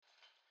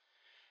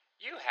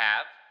You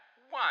have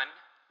one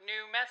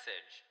new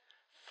message.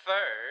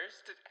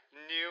 First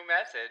new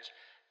message.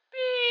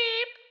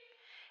 Beep.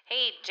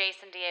 Hey,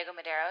 Jason Diego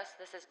Medeiros,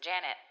 this is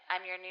Janet.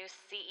 I'm your new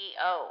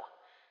CEO.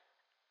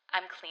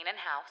 I'm cleaning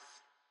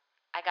house.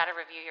 I gotta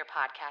review your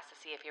podcast to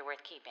see if you're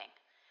worth keeping.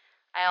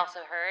 I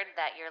also heard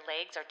that your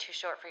legs are too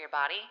short for your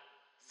body,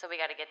 so we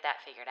gotta get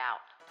that figured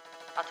out.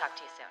 I'll talk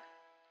to you soon.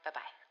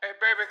 Bye-bye. Hey,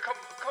 baby, come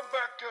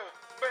back to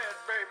bed,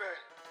 baby.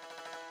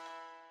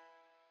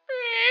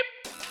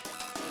 Beep.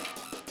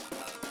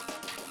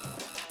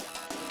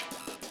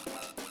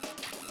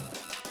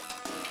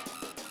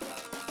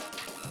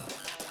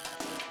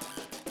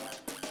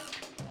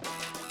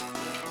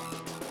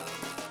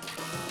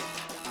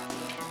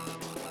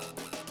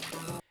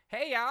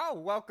 Hey, y'all.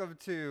 Welcome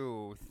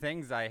to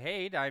Things I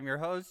Hate. I'm your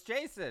host,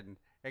 Jason.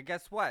 And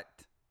guess what?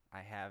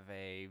 I have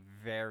a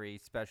very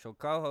special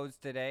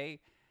co-host today,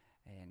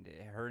 and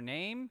her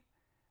name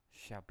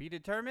shall be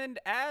determined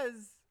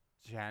as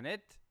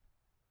Janet,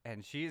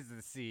 and she's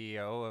the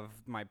CEO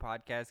of my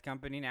podcast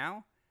company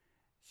now.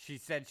 She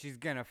said she's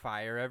gonna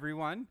fire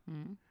everyone.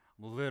 Mm.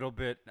 A little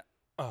bit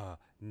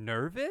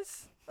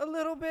nervous, a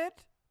little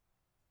bit.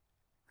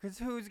 Cause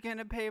who's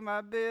gonna pay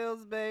my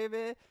bills,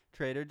 baby?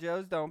 Trader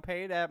Joe's don't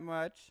pay that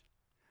much.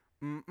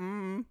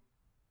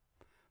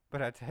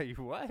 But I tell you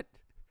what.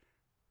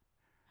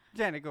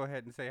 Janet, go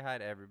ahead and say hi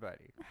to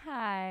everybody.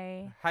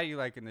 Hi. How you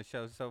liking the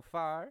show so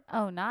far?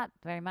 Oh, not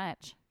very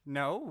much.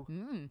 No?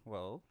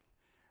 Well,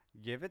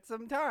 give it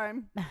some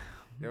time.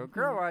 It'll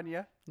grow on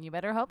you. You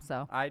better hope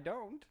so. I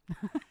don't.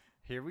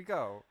 Here we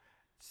go.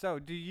 So,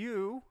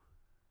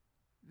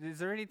 is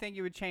there anything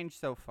you would change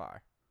so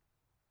far?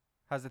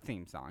 How's the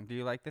theme song? Do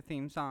you like the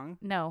theme song?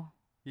 No.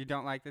 You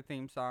don't like the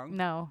theme song?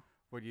 No.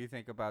 What do you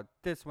think about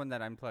this one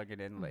that I'm plugging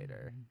in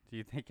later? Do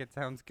you think it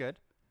sounds good?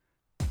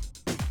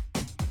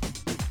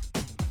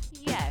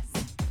 Yes.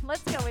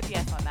 Let's go with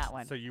yes on that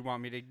one. So you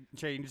want me to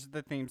change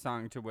the theme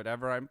song to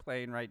whatever I'm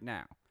playing right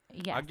now?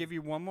 Yes. I'll give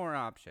you one more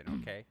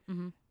option, okay?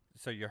 Mm-hmm.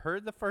 So you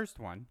heard the first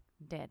one.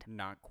 Did.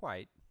 Not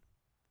quite,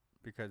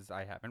 because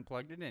I haven't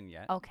plugged it in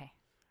yet. Okay.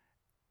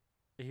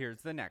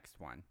 Here's the next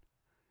one.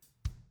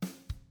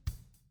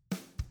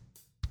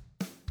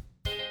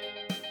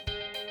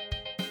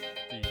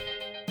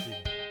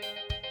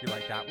 You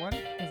like that one?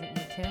 Is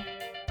it you too?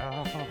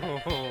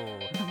 Oh,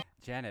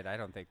 Janet, I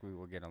don't think we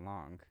will get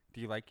along. Do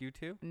you like you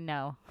too?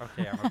 No.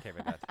 Okay, I'm okay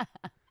with that.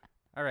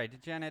 All right,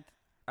 Janet,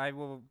 I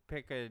will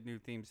pick a new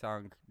theme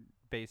song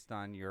based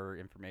on your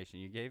information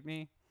you gave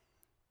me.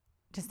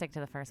 Just stick to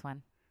the first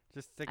one.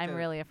 Just stick I'm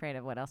really afraid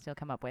of what else you'll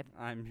come up with.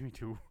 Me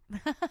too.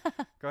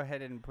 Go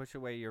ahead and push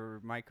away your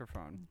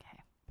microphone.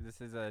 Okay.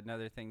 This is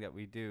another thing that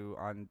we do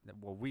on,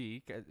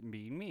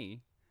 being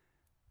me,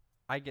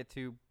 I get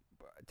to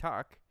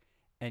talk,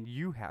 and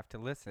you have to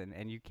listen,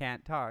 and you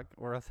can't talk,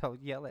 or else I'll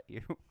yell at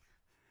you.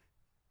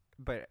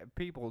 But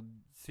people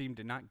seem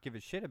to not give a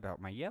shit about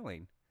my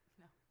yelling.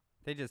 No.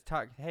 They just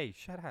talk, hey,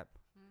 shut up.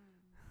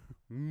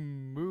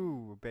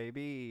 Moo,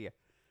 baby.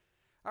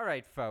 All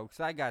right, folks,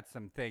 I got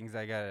some things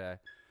I gotta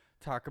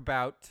talk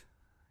about.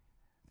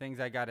 Things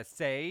I gotta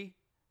say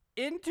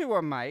into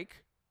a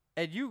mic.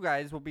 And you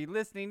guys will be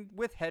listening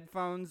with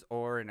headphones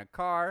or in a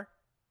car.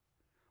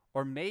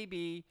 Or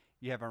maybe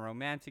you have a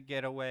romantic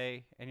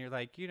getaway and you're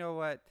like, you know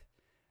what?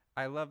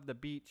 I love the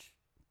beach,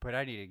 but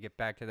I need to get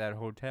back to that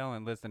hotel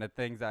and listen to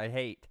Things I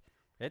Hate.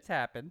 It's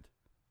happened.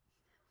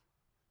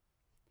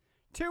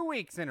 2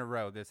 weeks in a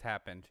row this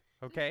happened,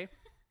 okay?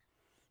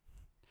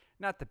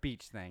 Not the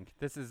beach thing.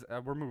 This is,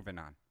 we're moving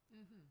on.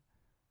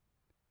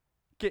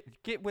 Mm-hmm.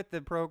 Get with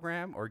the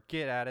program or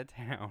get out of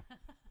town.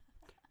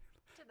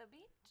 To the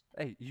beach?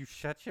 Hey, you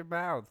shut your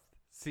mouth,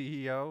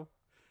 CEO.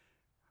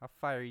 I'll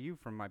fire you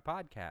from my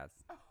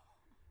podcast. Oh.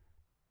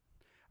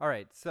 All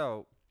right,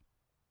 so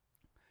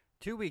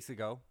 2 weeks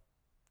ago,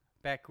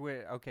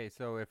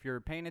 so if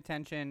you're paying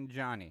attention,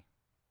 Johnny.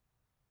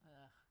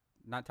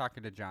 Not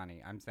talking to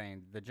Johnny. I'm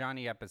saying the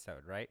Johnny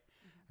episode, right?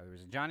 Mm-hmm. There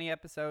was a Johnny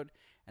episode,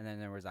 and then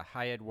there was a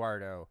Hi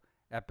Eduardo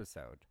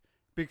episode.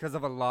 Because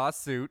of a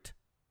lawsuit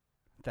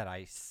that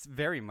I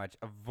very much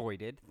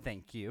avoided.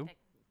 Thank you.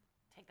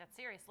 Take that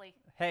seriously.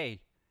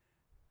 Hey.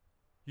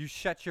 You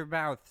shut your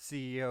mouth,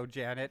 CEO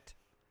Janet.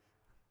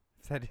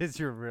 If that is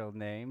your real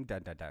name.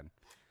 Dun, dun, dun.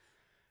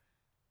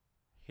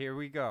 Here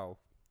we go.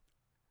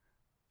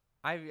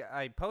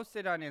 I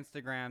posted on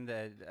Instagram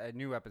that a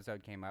new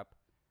episode came up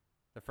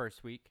the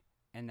first week,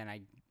 and then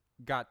I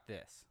got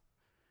this.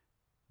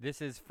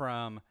 This is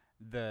from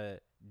the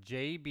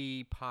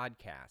JB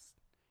podcast.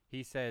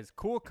 He says,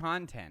 cool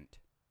content.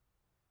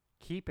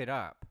 Keep it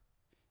up.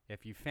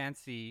 If you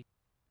fancy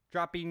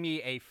dropping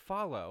me a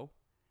follow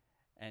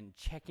and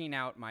checking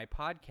out my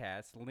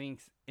podcast,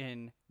 links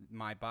in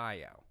my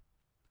bio.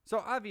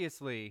 So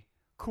obviously,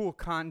 cool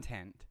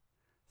content.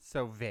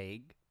 So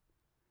vague.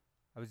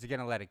 I was going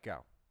to let it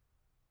go.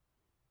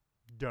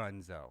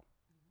 Dunzo.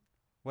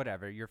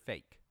 Whatever, you're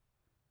fake.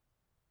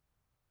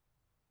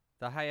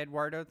 The Hi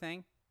Eduardo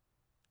thing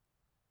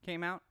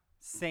came out.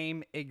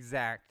 Same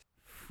exact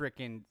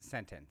frickin'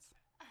 sentence.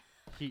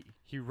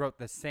 He wrote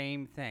the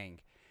same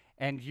thing.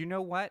 And you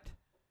know what?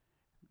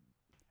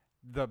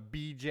 The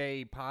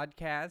BJ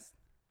podcast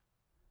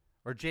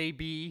or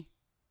JB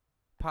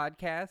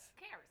podcast.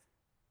 Who cares?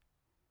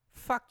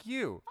 Fuck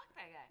you. Fuck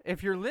that guy.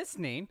 If you're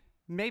listening,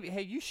 maybe,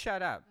 hey, you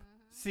shut up,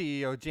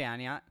 CEO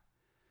Janya.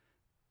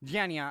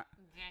 Janya.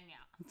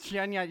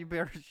 Janya, you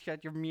better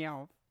shut your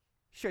meow.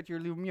 Shut your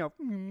little meow.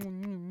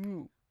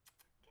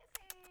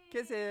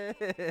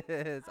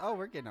 Kisses. Oh,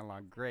 we're getting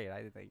along great.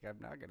 I think I'm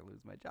not going to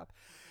lose my job.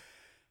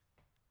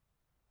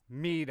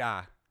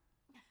 Mira.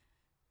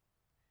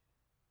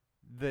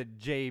 The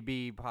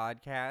JB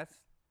podcast.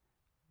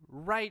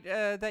 Write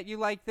that you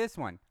like this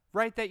one.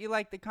 Write that you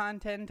like the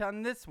content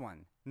on this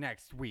one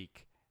next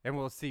week. And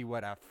we'll see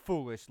what a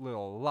foolish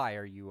little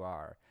liar you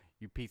are.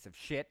 You piece of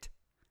shit.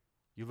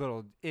 You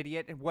little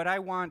idiot. And what I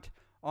want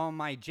all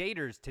my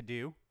jaders to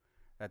do,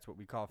 that's what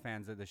we call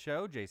fans of the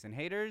show, Jason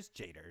haters,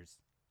 jaders.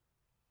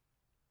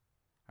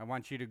 I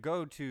want you to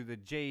go to the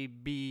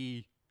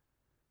JB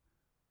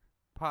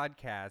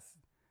podcast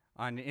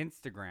on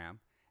Instagram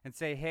and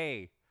say,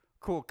 hey,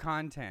 cool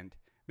content.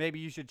 Maybe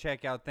you should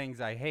check out Things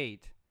I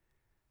Hate.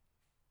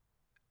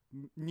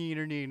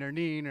 Neener, neener,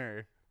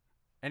 neener.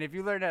 And if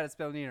you learn how to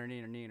spell neener,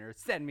 neener, neener,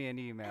 send me an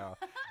email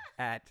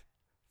at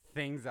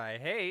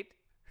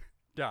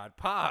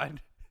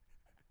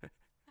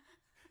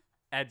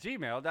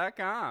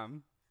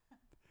thingshate.pod@gmail.com.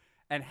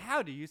 And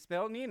how do you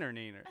spell neener,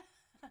 neener?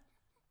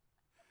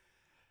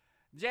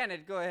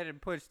 Janet, go ahead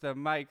and push the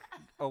mic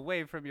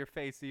away from your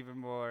face even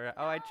more.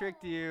 Oh, I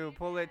tricked you.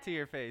 Pull it to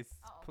your face.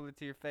 Uh-oh. Pull it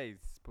to your face.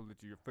 Pull it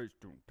to your face.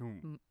 Doom,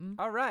 doom.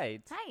 All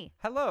right. Hi.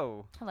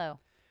 Hello. Hello.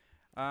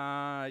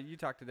 You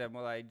talk to them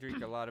while I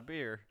drink a lot of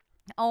beer.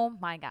 Oh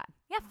my God.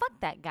 Yeah,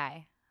 fuck that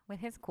guy with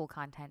his cool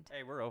content.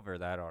 Hey, we're over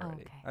that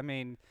already. Okay. I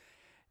mean,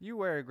 you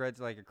wear a grudge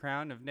like a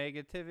crown of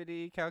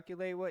negativity.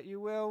 Calculate what you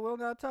will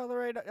not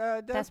tolerate.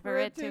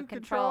 Desperate to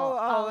control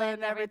all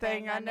and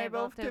everything.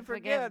 Unable to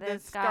forgive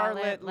this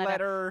scarlet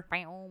letter.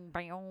 Bam,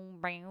 bam,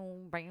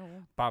 bam,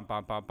 bam. Bum,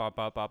 bum, bum, bum,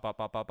 bum, bum, bum,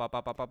 bum, bum, bum,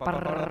 bum, bum, bum,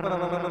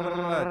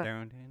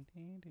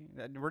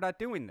 bum. We're not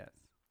doing this.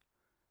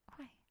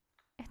 Why?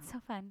 It's so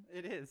fun.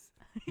 It is.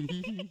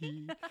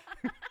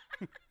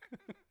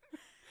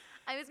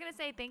 I was going to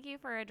say thank you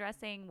for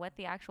addressing what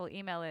the actual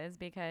email is,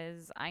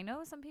 because I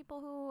know some people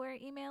who are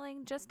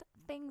emailing just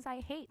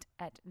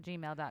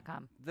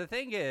thingsihate@gmail.com. The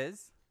thing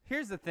is,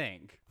 here's the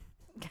thing.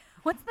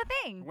 What's the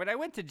thing? When I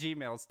went to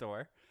Gmail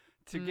store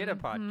to get a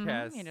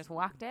podcast, You just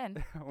walked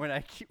in. when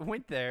I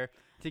went there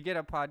to get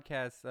a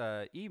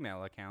podcast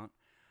email account,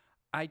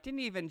 I didn't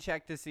even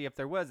check to see if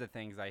there was a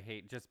Things I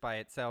Hate just by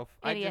itself.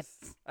 Idiot.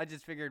 I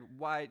just figured,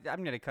 why?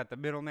 I'm going to cut the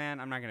middleman.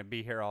 I'm not going to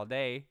be here all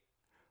day.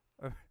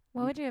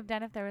 What would you have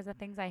done if there was a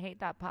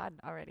thingsihate.pod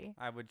already?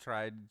 I would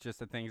try just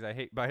the Things I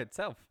Hate by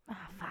itself. Oh,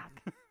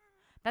 fuck.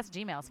 That's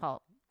Gmail's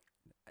fault.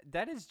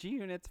 That is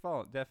G-Unit's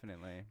fault,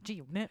 definitely.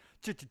 G-Unit.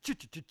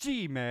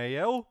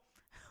 Gmail.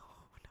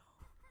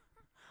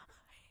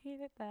 I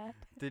hated that.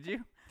 Did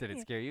you? Did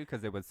it scare you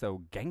because it was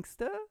so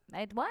gangsta?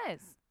 It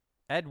was.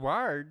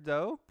 Edward,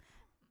 though.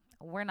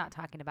 We're not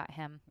talking about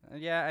him.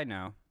 Yeah, I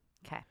know.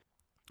 Okay.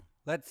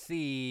 Let's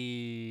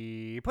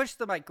see. Push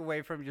the mic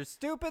away from your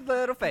stupid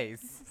little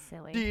face.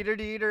 Silly. Deeter,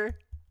 deeter.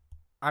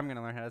 I'm going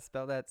to learn how to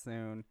spell that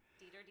soon.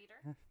 Deeter.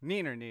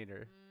 Neener,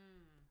 neater.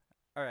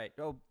 All right.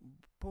 Oh,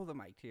 pull the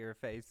mic to your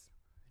face.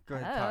 Go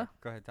ahead, Oh. talk.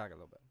 Go ahead, talk a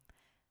little bit.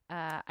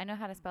 I know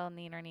how to spell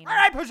neener, neener. All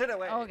right, push it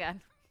away. Oh,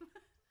 God. Don't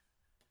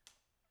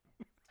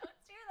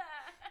do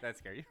that. That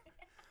scared you?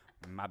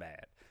 My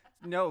bad.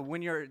 No,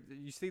 when you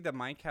see the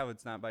mic, how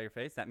it's not by your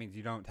face, that means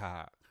you don't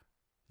talk.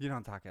 You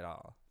don't talk at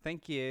all.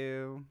 Thank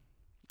you.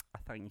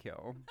 Thank you.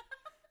 Why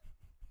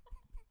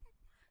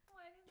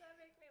does that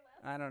make me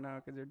laugh? I don't know,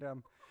 because you're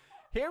dumb.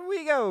 Here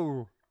we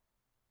go,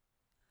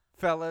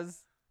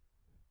 fellas.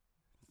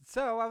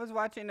 So I was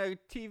watching a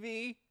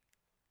TV,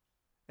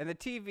 and the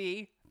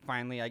TV,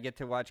 finally I get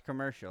to watch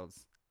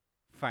commercials.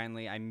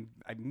 Finally, I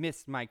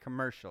missed my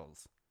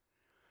commercials.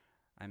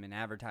 I'm in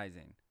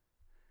advertising.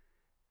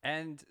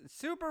 And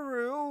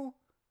Subaru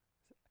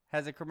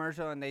has a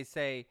commercial, and they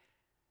say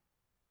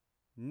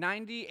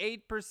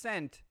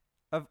 98%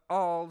 of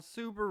all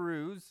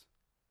Subarus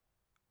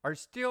are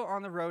still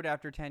on the road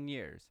after 10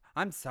 years.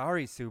 I'm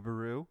sorry,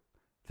 Subaru.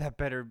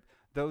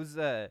 Those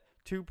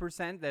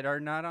 2% that are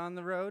not on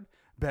the road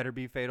better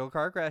be fatal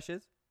car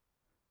crashes.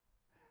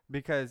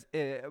 Because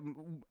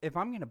if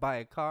I'm going to buy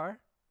a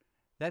car,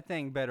 that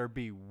thing better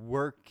be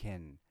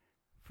working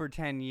for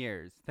 10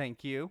 years.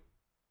 Thank you.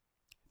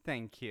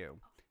 Thank you.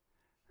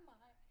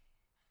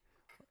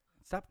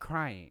 Stop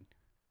crying.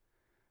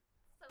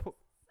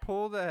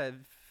 Pull the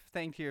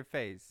thing to your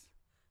face.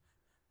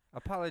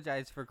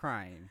 Apologize for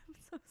crying. I'm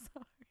so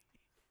sorry.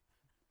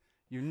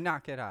 You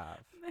knock it off.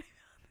 My mouth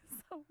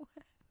is so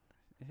wet.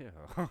 Ew.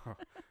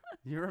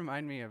 You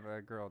remind me of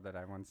a girl that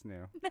I once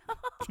knew. No.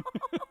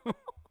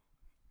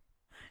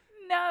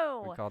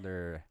 No. We called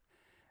her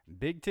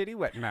Big Titty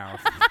Wet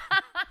Mouth.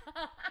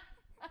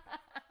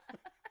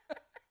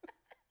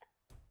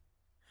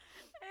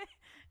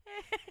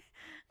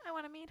 I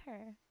want to meet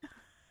her.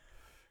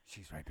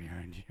 She's right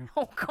behind you.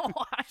 Oh,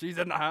 gosh. She's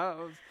in the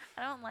house.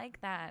 I don't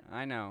like that.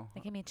 I know.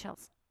 They give me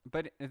chills.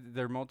 But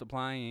they're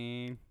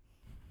multiplying.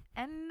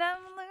 And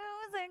I'm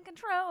losing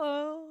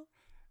control.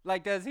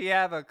 Like, does he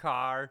have a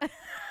car? That's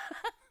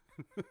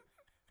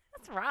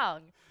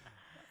wrong.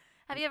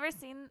 Have you ever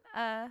seen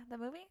the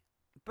movie?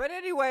 But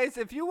anyways,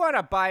 if you want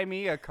to buy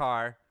me a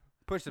car,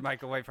 push the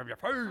mic away from your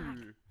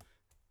phone.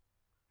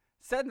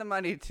 Send the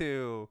money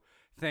to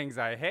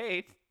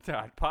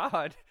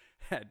thingshate.pod@gmail.com.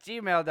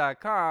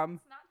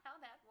 That's not how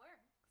that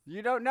works.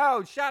 You don't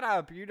know. Shut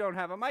up. You don't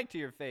have a mic to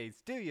your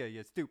face, do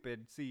you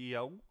stupid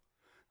CEO?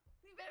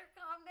 You better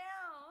calm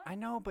down. I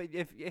know, but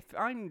if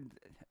I'm...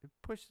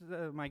 Push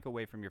the mic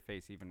away from your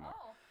face even more.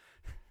 Oh.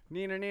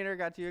 Neener,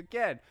 got you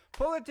again.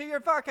 Pull it to your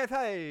pocket.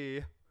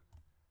 Hey.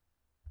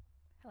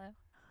 Hello.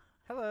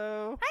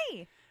 Hello.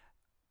 Hi.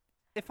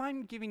 If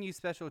I'm giving you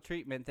special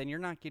treatment, then you're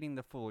not getting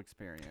the full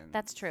experience.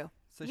 That's true.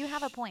 So You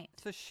have a point.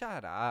 So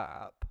shut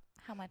up.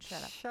 How much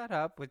shut up? Shut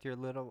up with your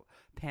little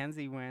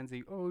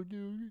pansy-wansy, oh,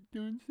 dude,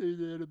 don't say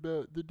that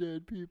about the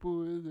dead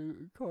people in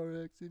the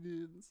car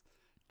accidents.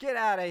 Get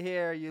out of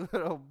here, you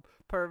little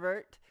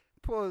pervert.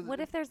 What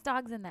if there's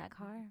dogs in that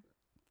car?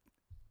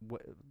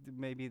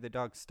 Maybe the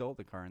dog stole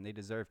the car and they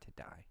deserve to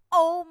die.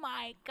 Oh,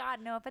 my God.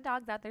 No, if a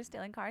dog's out there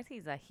stealing cars,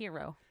 he's a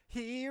hero.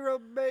 Hero,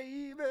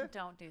 baby.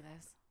 Don't do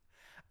this.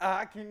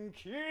 I can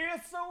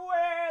kiss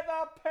away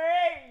the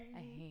pain. I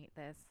hate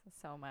this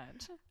so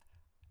much.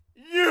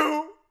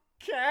 You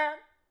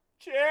can't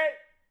take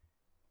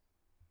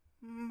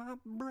my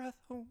breath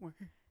away.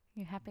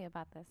 You happy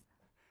about this?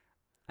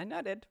 I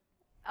nutted.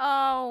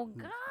 Oh,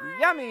 God.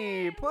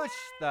 Yummy! Push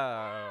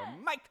the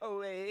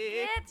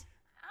microwave. Get.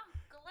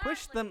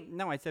 Push the.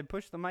 No, I said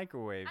push the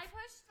microwave. I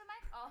pushed the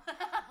mic.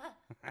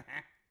 Oh.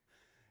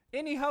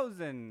 Any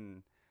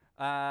hosen.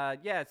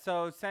 Yeah,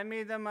 so send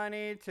me the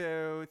money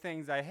to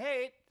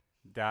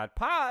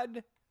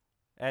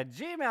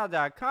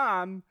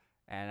thingshate.pod@gmail.com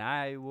and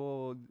I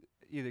will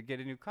either get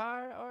a new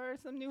car or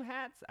some new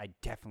hats. I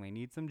definitely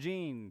need some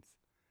jeans.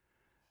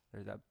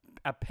 There's a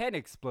pen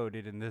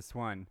exploded in this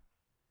one.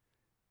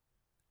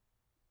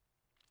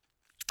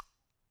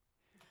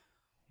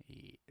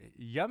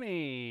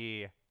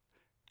 Yummy.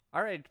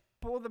 All right,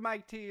 pull the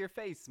mic to your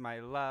face, my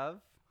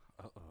love.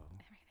 Uh-oh.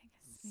 Everything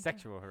is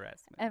Sexual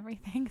harassment.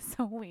 Everything's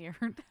so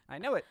weird. I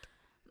know it.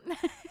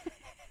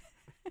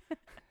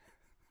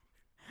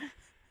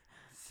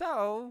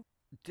 So,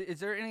 is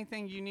there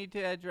anything you need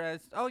to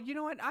address? Oh, you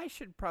know what? I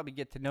should probably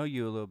get to know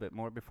you a little bit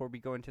more before we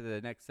go into the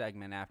next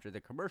segment after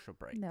the commercial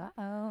break.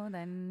 Uh-oh,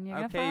 then you're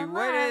going to Okay, fall in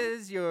what love.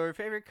 is your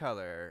favorite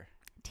color?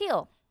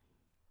 Teal.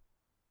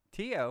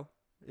 Tio.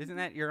 Isn't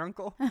that your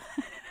uncle?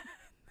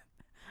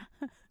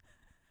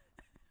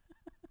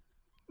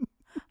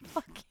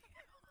 Fuck you.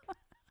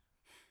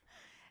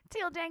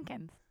 Teal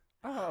Jenkins.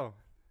 Oh,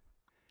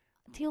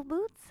 Teal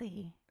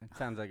Bootsy. it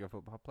sounds like a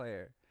football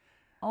player.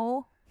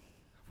 Oh,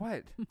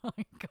 What? my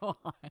God.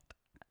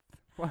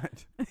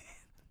 What?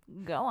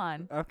 Go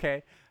on.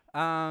 Okay.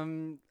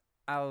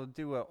 I'll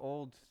do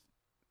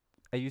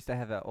I used to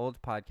have an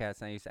old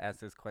podcast and I used to ask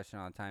this question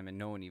all the time and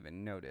no one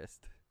even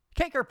noticed.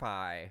 Cake or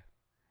pie?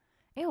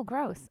 Ew,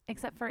 gross.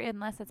 Except for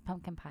unless it's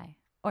pumpkin pie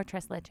or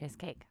tres leches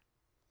cake.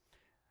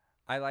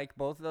 I like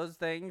both of those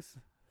things,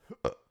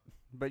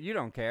 but you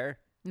don't care.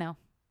 No,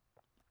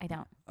 I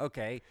don't.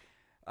 Okay.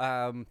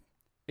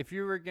 If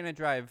you were going to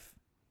drive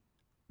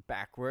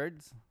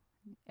backwards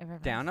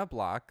down a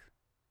block,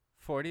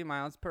 40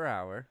 miles per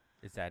hour,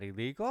 is that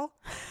illegal?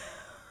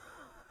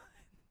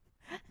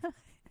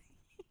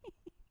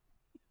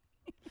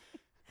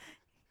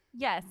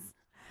 Yes.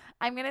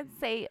 I'm going to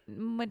say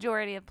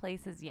majority of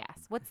places,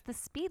 yes. What's the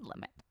speed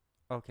limit?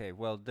 Okay,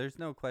 well, there's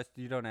no question.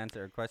 You don't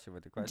answer a question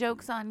with a question.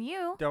 Joke's on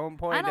you. Don't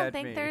point at me. I don't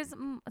think there's,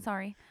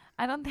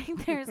 I don't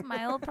think there's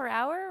mile per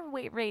hour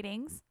weight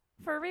ratings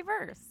for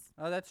reverse.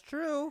 Oh, that's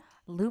true.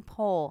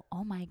 Loophole.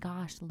 Oh my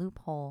gosh,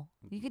 loophole.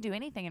 You could do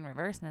anything in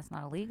reverse and it's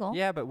not illegal.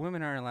 Yeah, but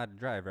women aren't allowed to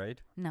drive, right?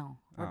 No,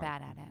 we're Oh,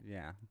 bad at it.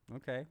 Yeah.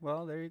 Okay,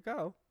 well, there you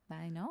go.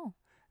 I know.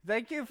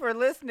 Thank you for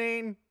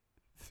listening.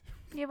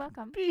 You're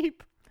welcome.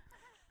 Beep.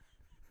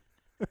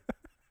 What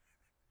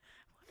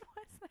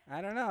was that?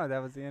 I don't know.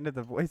 That was the end of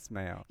the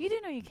voicemail. You do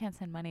know you can't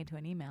send money to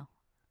an email.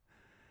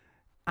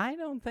 I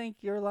don't think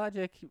your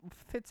logic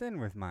fits in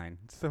with mine.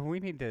 So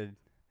we need to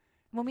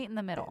We'll meet in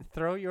the middle.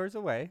 throw yours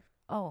away.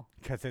 Oh,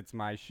 Because it's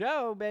my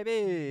show,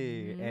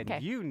 baby. Okay.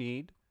 And you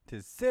need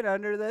to sit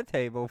under the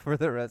table for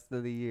the rest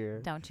of the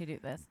year. don't you do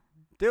this.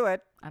 Do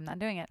it. I'm not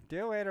doing it.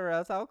 Do it or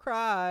else I'll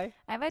cry.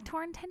 I have a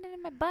torn tendon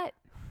in my butt.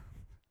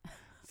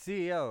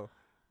 CEO.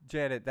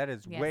 Janet, that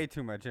is Yes. way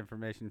too much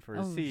information for a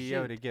Oh,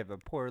 CEO to shoot. give a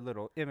poor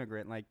little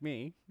immigrant like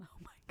me. Oh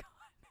my God.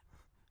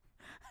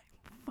 I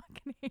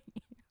fucking hate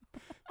you.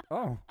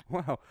 Oh,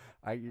 wow.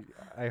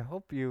 I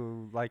hope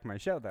you like my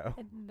show, though.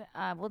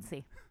 We'll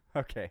see.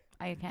 Okay.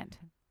 I can't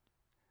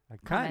A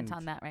comment cunt.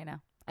 on that right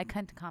now. I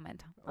can't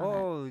comment on that.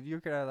 Oh,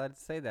 you're not allowed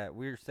to say that.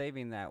 We're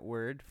saving that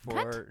word for...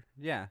 Cunt?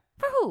 Yeah.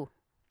 For who?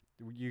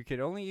 You could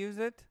only use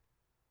it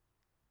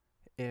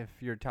if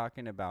you're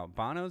talking about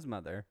Bono's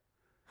mother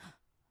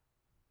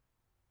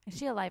Is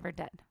she alive or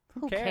dead?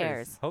 Who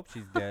cares? Hope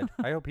she's dead.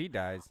 I hope he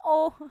dies.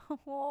 Oh.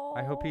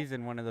 I hope he's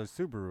in one of those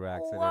Subaru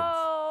accidents.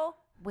 Whoa.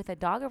 With a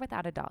dog or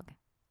without a dog?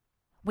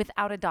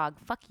 Without a dog.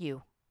 Fuck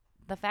you.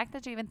 The fact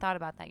that you even thought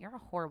about that, you're a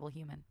horrible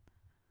human.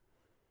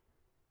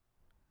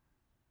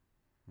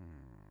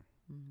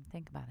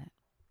 Think about it.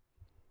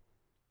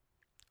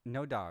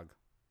 No dog.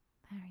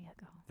 There you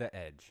go. The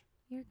Edge.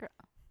 You're girl.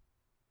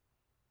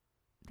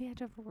 The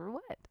Edge of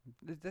what?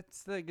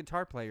 That's the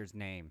guitar player's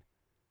name.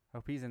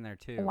 Hope he's in there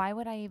too. Why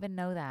would I even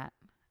know that?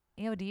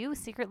 Ew, do you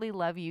secretly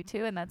love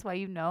U2 and that's why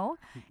you know?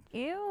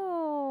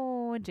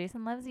 Ew,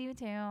 Jason loves U2.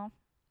 Neener,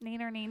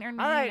 neener, neener.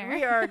 All right,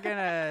 we are going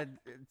to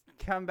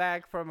come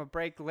back from a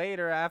break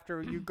later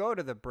after you go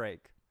to the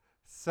break.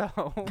 So.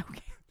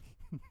 Okay.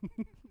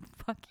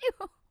 Fuck you.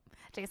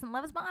 Jason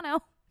loves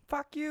Bono.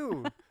 Fuck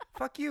you.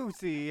 Fuck you,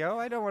 CEO.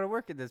 I don't want to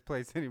work at this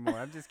place anymore.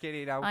 I'm just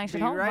kidding. I'll I be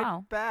should hope right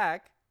now.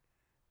 back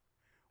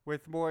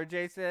with more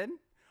Jason.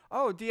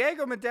 Oh,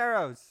 Diego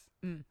Medeiros.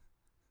 Good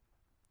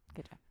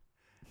job.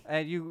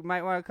 And you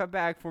might want to come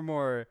back for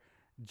more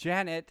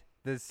Janet,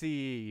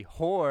 the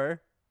whore.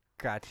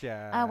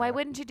 Gotcha. Why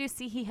wouldn't you do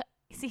CEO?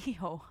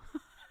 CEO.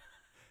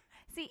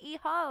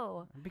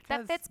 Because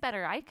That fits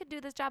better. I could do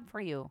this job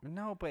for you.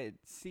 No, but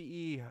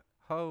CEO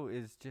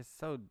is just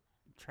so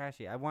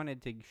trashy. I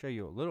wanted to show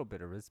you a little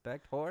bit of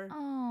respect, whore.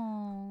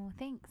 Oh,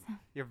 thanks.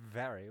 You're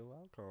very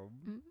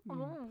welcome.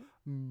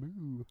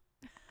 Moo.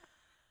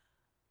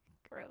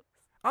 Gross.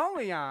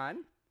 Only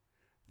on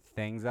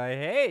Things I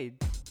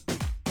Hate.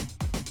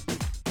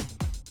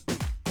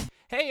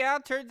 Hey, y'all,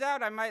 turns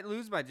out I might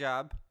lose my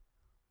job.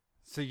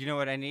 So you know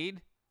what I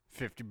need?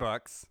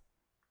 $50.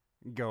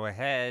 Go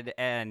ahead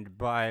and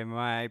buy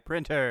my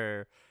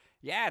printer.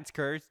 Yeah, it's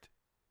cursed.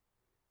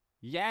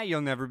 Yeah,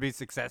 you'll never be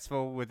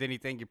successful with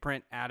anything you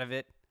print out of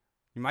it.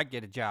 You might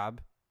get a job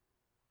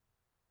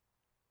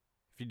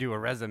if you do a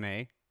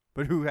resume,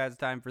 but who has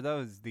time for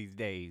those these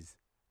days?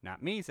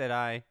 Not me, said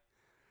I.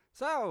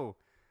 So,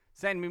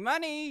 send me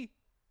money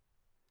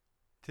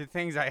to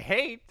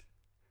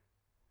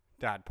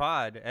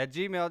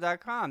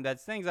thingsihate.pod@gmail.com.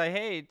 That's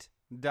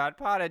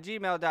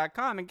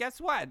thingsihate.pod@gmail.com. And guess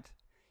what?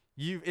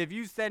 If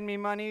you send me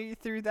money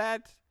through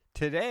that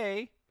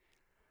today,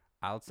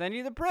 I'll send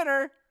you the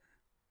printer.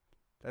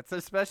 That's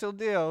a special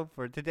deal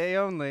for today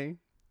only.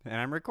 And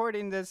I'm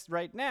recording this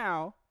right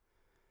now.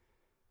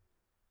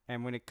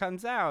 And when it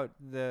comes out,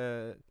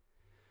 the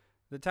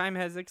time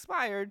has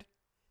expired.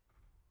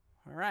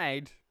 All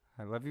right.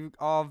 I love you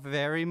all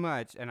very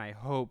much. And I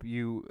hope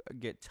you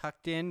get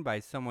tucked in by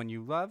someone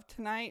you love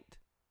tonight.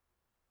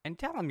 And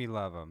tell them you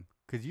love them.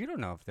 Because you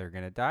don't know if they're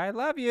going to die. I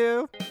love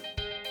you.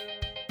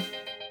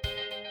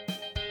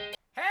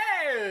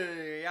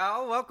 Hey,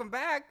 y'all. Welcome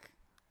back.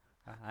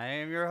 I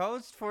am your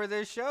host for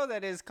this show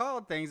that is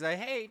called Things I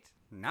Hate.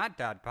 Not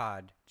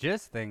 .pod.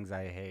 Just Things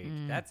I Hate.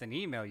 That's an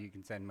email you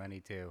can send money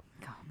to.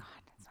 Oh, God.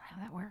 That's not how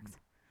that works.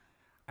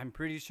 I'm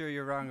pretty sure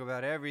you're wrong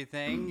about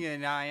everything,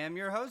 and I am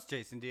your host,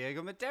 Jason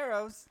Diego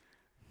Medeiros.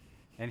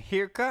 And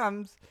here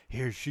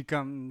she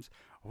comes,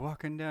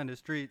 walking down the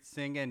street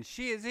singing.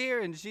 She is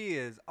here, and she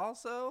is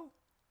also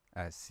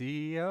a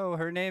CEO.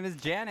 Her name is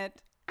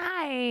Janet.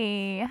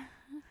 Hi.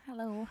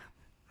 Hello.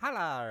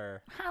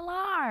 Holler.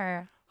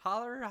 Hello.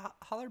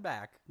 Holler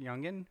back,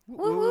 youngin.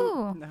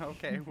 Woo-woo.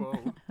 Okay,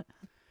 whoa.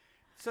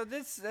 So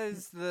this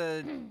is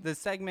the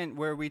segment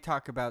where we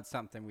talk about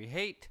something we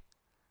hate.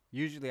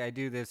 Usually I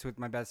do this with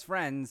my best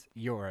friends.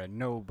 You're a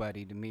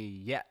nobody to me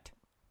yet.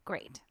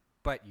 Great.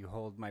 But you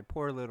hold my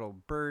poor little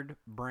bird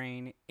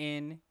brain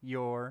in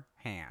your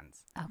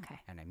hands. Okay.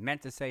 And I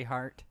meant to say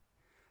heart.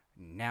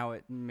 Now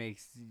it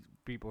makes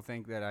people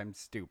think that I'm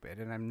stupid.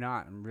 And I'm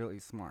not. I'm really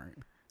smart.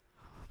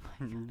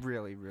 I'm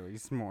really, really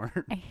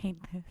smart. I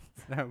hate this.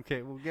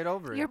 Okay, we'll get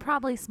over it. You're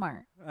probably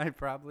smart. I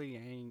probably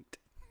ain't.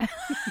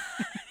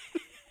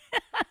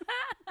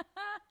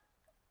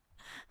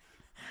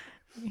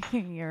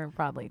 You're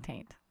probably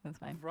taint. That's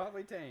fine.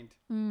 Probably taint.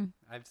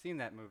 I've seen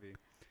that movie.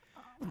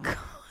 Oh, God.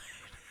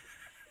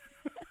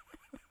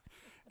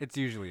 It's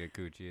usually a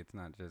coochie. It's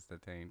not just a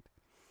taint.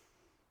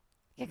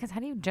 Yeah, because how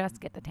do you just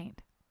get the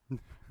taint?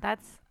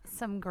 That's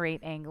some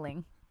great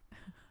angling.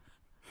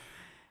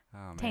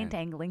 Oh, Taint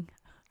man. angling.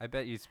 I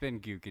bet you Spin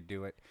Q could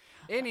do it.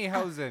 Any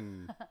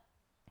hosen.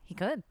 He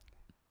could.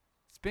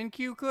 Spin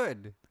Q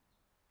could.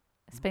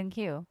 Spin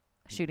Q.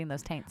 Shooting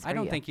those taints. I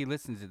don't think he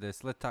listens to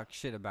this. Let's talk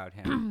shit about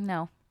him.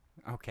 No.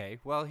 Okay,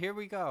 well, here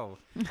we go.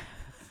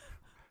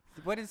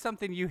 What is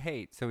something you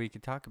hate so we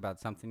could talk about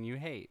something you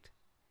hate?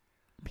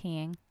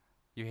 Peeing.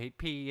 You hate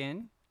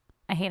peeing?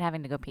 I hate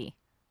having to go pee.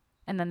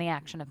 And then the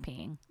action of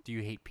peeing. Do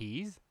you hate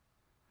peas?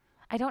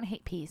 I don't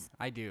hate peas.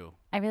 I do.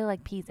 I really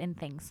like peas in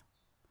things.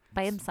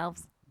 By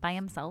themselves. By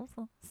themselves?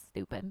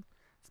 Stupid.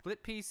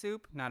 Split pea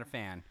soup? Not a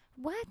fan.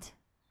 What?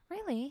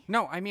 Really?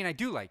 No, I mean, I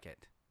do like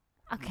it.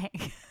 Okay.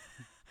 I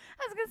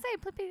was going to say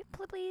plippy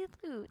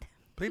ploot.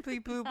 Bleep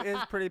bleep bloop is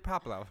pretty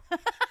popular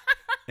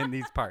in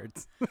these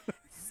parts.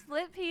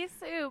 Split pea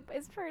soup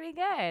is pretty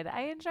good.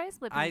 I enjoy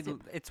split pea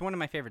soup. It's one of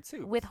my favorite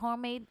soups. With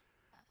homemade...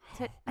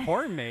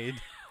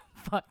 Homemade?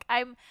 Fuck.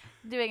 I'm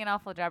doing an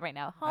awful job right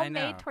now. I know.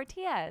 Homemade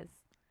tortillas.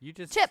 You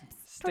just Chips.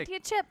 stick Tortilla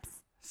chips.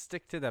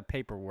 to the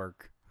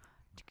paperwork.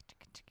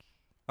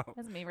 Oh,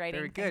 That's me writing.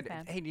 very things good.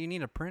 down. Hey, do you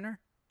need a printer?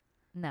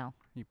 No.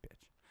 You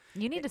bitch.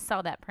 You need to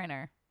sell that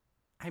printer.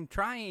 I'm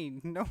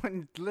trying. No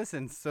one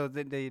listens, so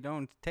that they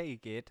don't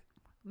take it.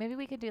 Maybe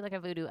we could do like a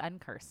voodoo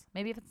uncurse.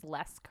 Maybe if it's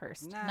less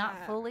cursed. Not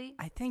Nah, fully.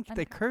 I think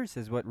the curse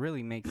is what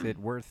really makes it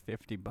worth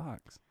 $50.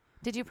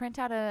 Did you print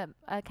out a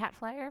cat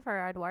flyer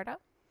for Eduardo?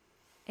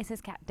 It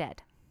says cat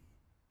dead.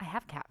 I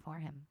have cat for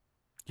him.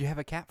 You have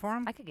a cat for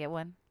him? I could get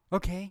one.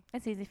 Okay.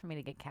 It's easy for me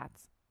to get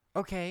cats.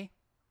 Okay.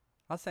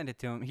 I'll send it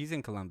to him. He's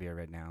in Colombia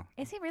right now.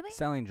 Is he really?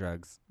 Selling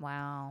drugs.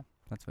 Wow.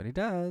 That's what he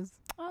does.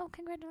 Oh,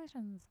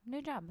 congratulations.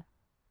 New job.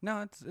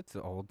 No, it's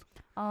old.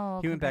 Oh,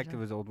 He went back to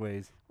his old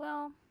ways.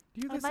 Well,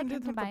 Do you I'd listen like to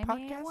him to the buy me a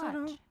podcast at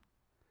all? watch.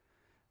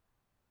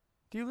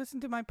 Do you listen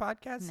to my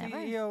podcast, Never.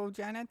 CEO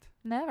Janet?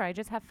 Never. I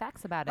just have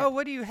facts about it. Oh,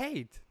 what do you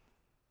hate?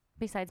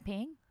 Besides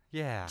peeing?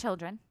 Yeah.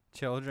 Children.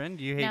 Children?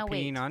 Do you hate Now,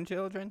 peeing wait. on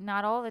children?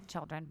 Not all the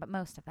children, but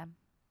most of them.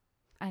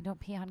 I don't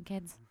pee on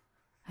kids.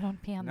 I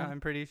don't pee on No, them. I'm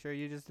pretty sure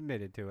you just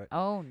admitted to it.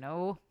 Oh,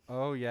 no.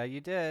 Oh, yeah, you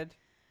did.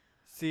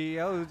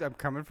 CEO, I'm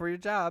coming for your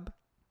job.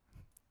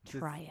 Just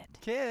Try it.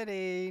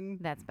 kidding.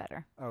 That's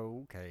better.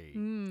 Okay.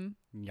 Mmm.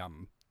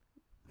 Yum.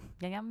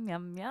 Yum,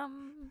 yum,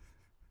 yum.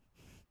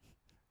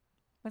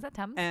 Was that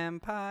Tums?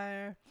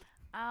 Empire.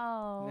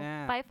 Oh.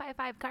 Yeah.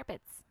 555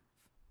 carpets.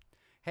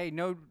 Hey,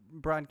 no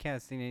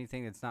broadcasting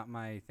anything that's not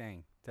my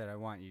thing that I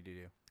want you to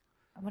do.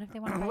 What if they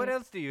want to What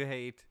else do you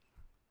hate?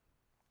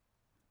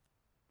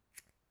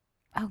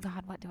 Oh,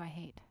 God, what do I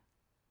hate?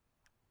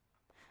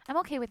 I'm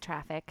okay with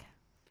traffic.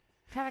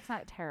 Traffic's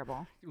not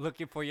terrible.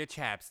 Looking for your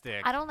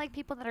chapstick. I don't like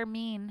people that are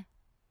mean.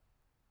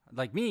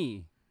 Like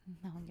me.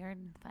 No, you're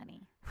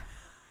funny.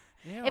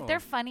 Ew. If they're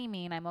funny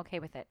mean, I'm okay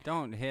with it.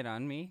 Don't hit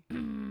on me.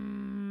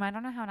 I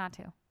don't know how not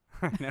to.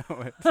 I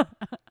know it.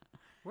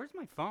 Where's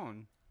my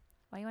phone?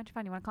 Why you want your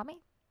phone? You want to call me?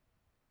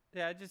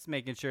 Yeah, just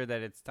making sure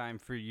that it's time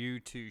for you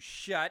to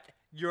shut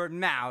your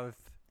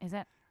mouth. Is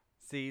it?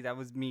 See, that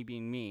was me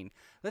being mean.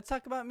 Let's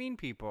talk about mean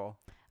people.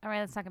 All right,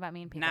 let's talk about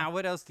mean people. Now,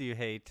 what else do you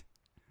hate?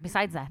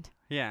 Besides that.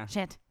 Yeah.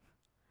 Shit.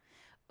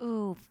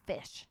 Ooh,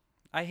 fish.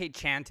 I hate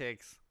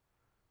Chantix.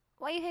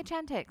 Why you hate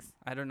Chantix?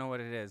 I don't know what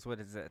it is. What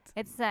is it?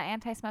 It's the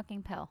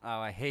anti-smoking pill. Oh,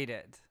 I hate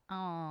it.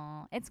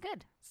 Oh, it's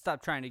good.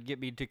 Stop trying to get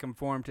me to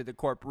conform to the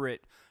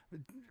corporate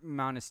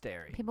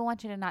monastery. People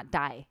want you to not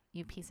die,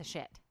 you piece of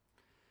shit.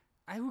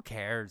 Who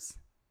cares?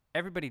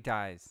 Everybody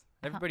dies.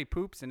 Everybody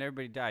poops and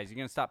everybody dies. You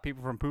gonna stop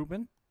people from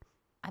pooping?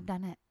 I've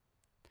done it.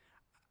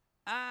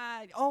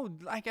 I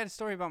got a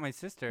story about my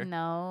sister.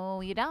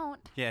 No, you don't.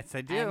 Yes,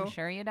 I do. I'm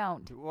sure you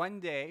don't. One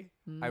day,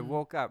 I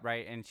woke up,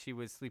 right, and she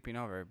was sleeping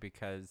over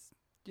because,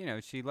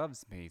 she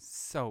loves me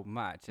so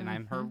much, and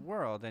I'm her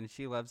world, and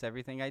she loves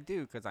everything I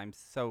do because I'm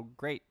so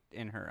great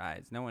in her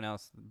eyes. No one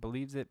else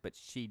believes it, but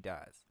she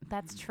does.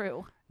 That's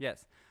true.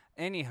 Yes.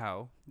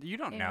 Anyhow, you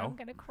don't know. I'm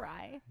going to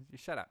cry. You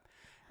shut up.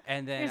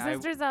 And then Your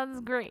sister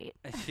sounds great.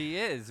 She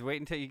is.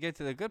 Wait until you get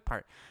to the good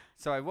part.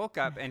 So I woke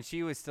up, and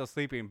she was still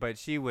sleeping, but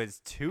she was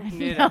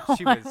tooting it up.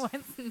 She was.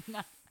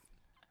 Not.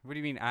 What do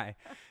you mean I?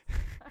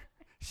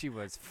 She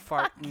was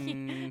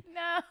farting.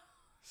 No.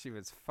 She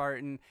was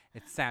farting.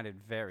 It sounded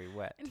very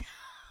wet. No.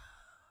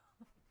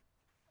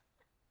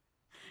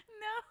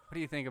 What do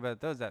you think about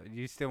those? Do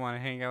you still want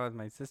to hang out with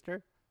my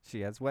sister?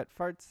 She has wet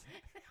farts.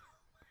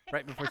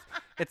 Right before.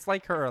 It's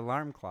like her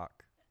alarm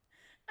clock.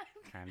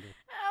 Time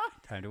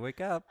to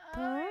wake up.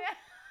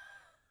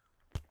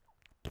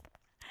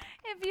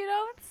 If you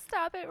don't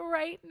stop it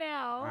right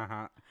now.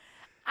 Uh-huh.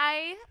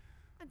 I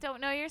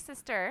don't know your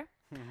sister,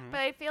 but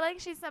I feel like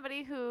she's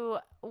somebody who,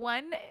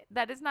 one,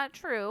 that is not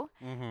true.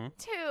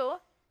 Two,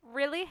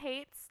 really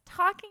hates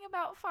talking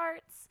about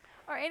farts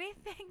or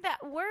anything. That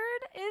word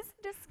is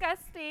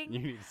disgusting. You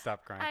need to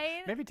stop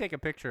crying. Maybe take a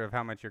picture of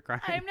how much you're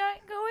crying. I'm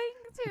not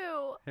going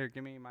to. Here,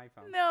 give me my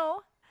phone.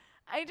 No.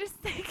 I just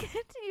think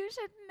that you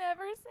should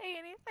never say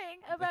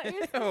anything about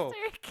your sister again.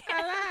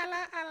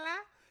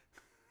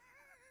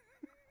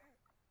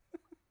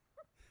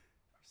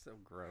 So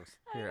gross.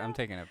 Here, I'm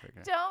taking a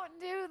picture. Don't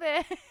do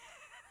this.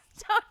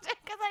 Don't do it,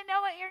 because I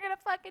know what you're going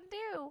to fucking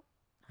do.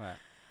 What?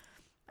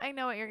 I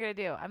know what you're going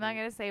to do. I'm not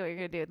going to say what you're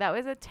going to do. That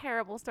was a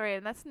terrible story,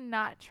 and that's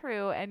not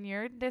true, and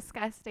you're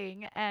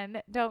disgusting,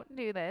 and don't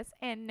do this.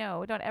 And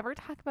no, don't ever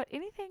talk about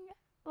anything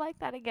like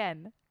that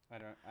again.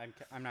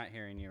 I'm not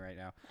hearing you right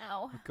now.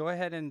 Ow. Go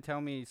ahead and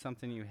tell me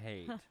something you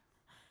hate. I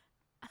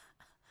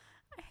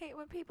hate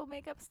when people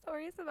make up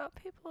stories about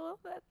people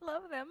that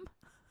love them.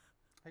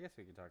 I guess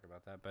we could talk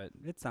about that, but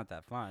it's not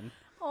that fun.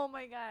 Oh,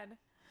 my God.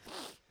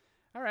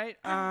 All right.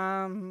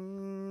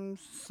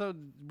 So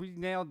we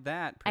nailed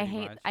that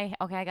pretty much.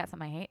 Okay, I got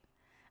something I hate.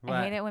 What?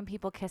 I hate it when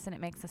people kiss and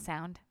it makes a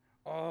sound.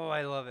 Oh,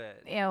 I love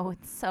it. Ew,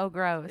 it's so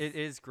gross. It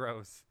is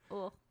gross.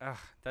 Ugh. Ugh,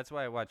 that's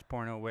why I watch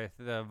porno with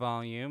the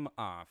volume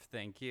off.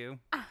 Thank you.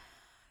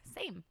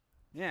 Same.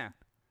 Yeah.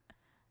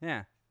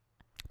 Yeah.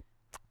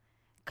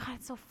 God,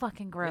 it's so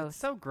fucking gross. It's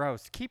so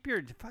gross. Keep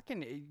your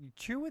fucking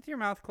chew with your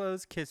mouth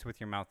closed, kiss with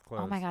your mouth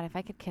closed. Oh my God, if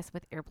I could kiss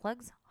with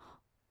earplugs.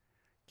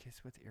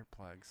 Kiss with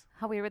earplugs.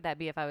 How weird would that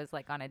be if I was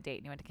like on a date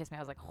and you went to kiss me? I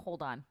was like,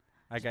 hold on.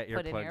 I got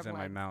put in earplugs in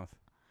my earplugs. mouth.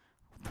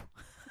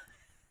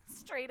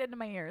 Straight into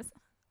my ears.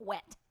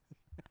 Wet.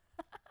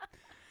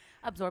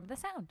 Absorb the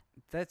sound.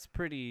 That's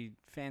pretty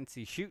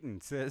fancy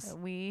shooting, sis.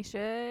 We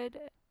should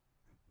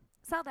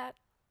sell that.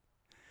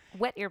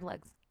 Wet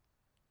earplugs.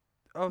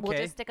 Okay. We'll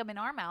just stick them in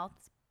our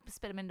mouths,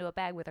 spit them into a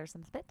bag with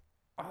some spit.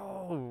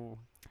 Oh.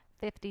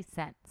 50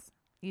 cents.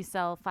 You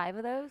sell 5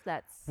 of those,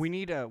 that's... We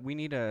need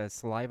a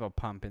saliva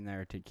pump in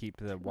there to keep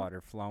the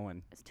water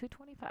flowing. It's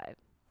 $2.25.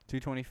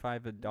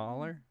 $2.25 a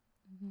dollar?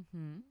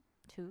 Mm-hmm.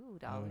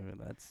 $2. Oh,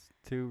 that's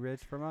too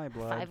rich for my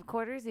blood. 5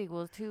 quarters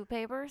equals 2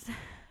 papers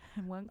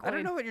and 1 coin. I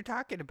don't know what you're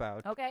talking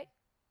about. Okay.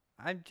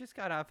 I just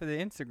got off of the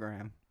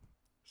Instagram.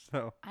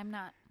 So I'm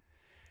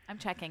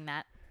checking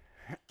that.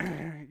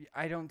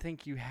 I don't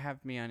think you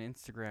have me on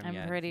Instagram I'm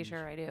yet. pretty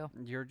sure I do.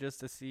 You're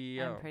just a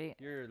CEO.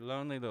 You're a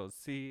lonely little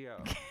CEO.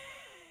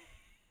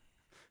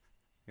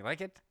 You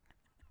like it?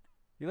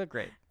 You look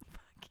great.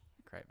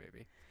 Cry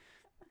baby.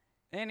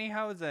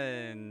 Anyhow,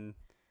 then.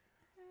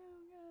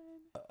 Oh,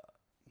 God.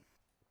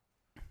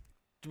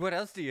 What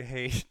else do you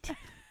hate?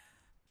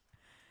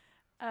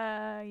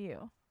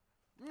 You.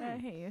 I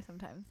hate you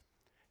sometimes.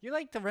 You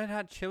like the Red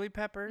Hot Chili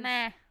Peppers?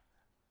 Nah.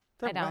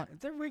 I don't.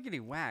 They're wiggity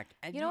whack.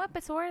 And You know what?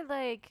 But sort of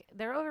like,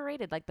 they're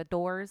overrated. Like the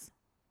Doors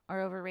are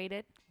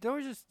overrated.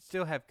 Those just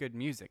still have good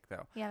music,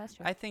 though. Yeah, that's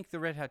true. I think the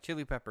Red Hot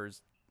Chili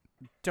Peppers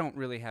don't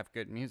really have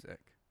good music.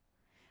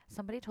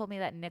 Somebody told me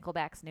that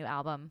Nickelback's new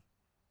album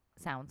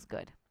sounds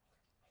good.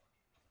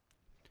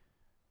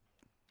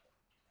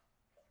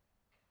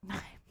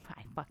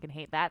 I fucking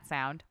hate that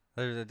sound.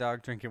 There's a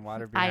dog drinking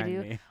water I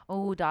behind do. me.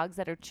 Oh, dogs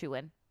that are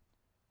chewing.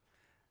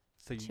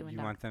 So Chewing you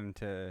dog. want them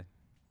to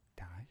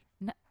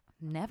die?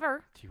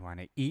 Never. Do you want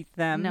to eat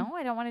them? No,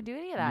 I don't want to do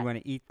any of that. You want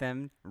to eat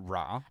them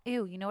raw?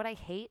 Ew, you know what I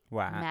hate?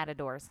 What?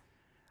 Matadors.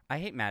 I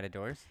hate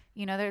matadors.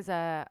 You know, there's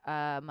a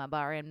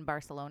bar in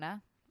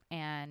Barcelona,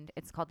 and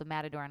it's called the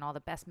Matador, and all the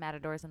best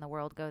matadors in the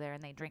world go there,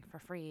 and they drink for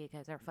free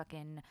because they're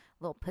fucking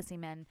little pussy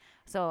men.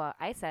 So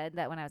I said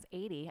that when I was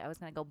 80, I was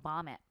going to go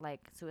bomb it,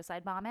 like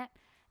suicide bomb it,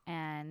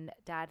 and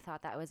Dad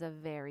thought that was a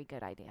very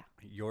good idea.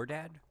 Your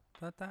dad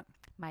thought that?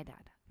 My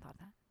dad thought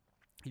that.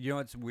 You know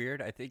what's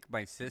weird? I think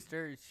my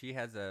sister, she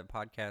has a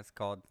podcast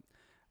called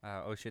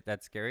Oh Shit,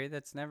 That's Scary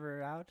that's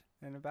never out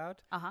and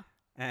about. Uh-huh.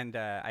 And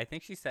I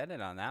think she said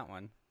it on that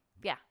one.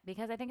 Yeah,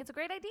 because I think it's a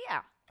great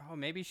idea. Oh,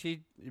 maybe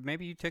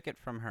you took it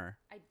from her.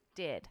 I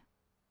did.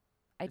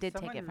 I Is did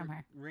take it someone from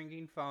her.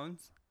 Ringing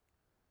phones?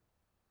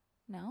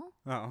 No?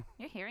 Oh.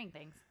 You're hearing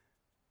things.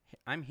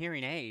 I'm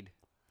hearing aid.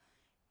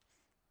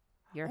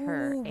 You're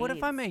her. Ooh, what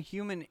if I'm a aides.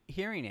 human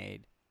hearing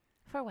aid?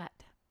 For what?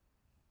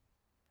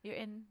 You're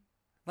in...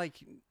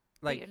 Like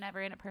But you're never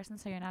in a person,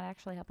 so you're not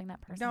actually helping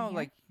that person. no,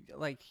 hear?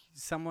 like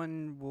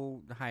someone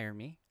will hire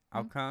me.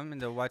 I'll Mm. come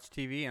and they'll watch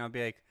TV and I'll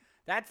be like,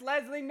 "That's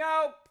Leslie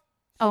Nope."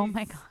 Oh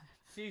my God.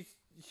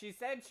 She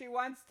said she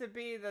wants to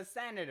be the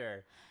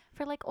senator.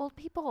 For like old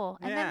people,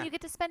 and Yeah. then you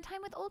get to spend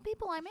time with old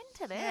people. I'm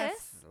into this.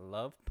 Yes,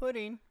 love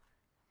pudding.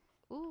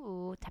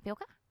 Ooh,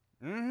 tapioca.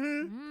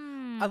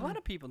 Mm-hmm. A lot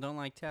of people don't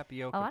like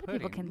tapioca A lot of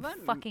pudding. people can Let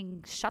me-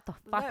 fucking shut the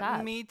fuck Let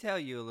up. me tell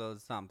you a little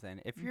something.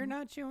 If you're Mhm.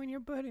 not chewing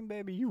your pudding,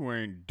 baby, you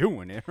ain't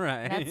doing it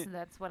right.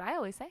 That's what I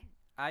always say.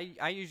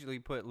 I usually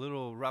put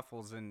little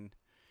ruffles in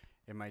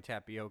my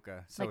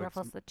tapioca. So Like it's-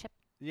 Ruffles the chip.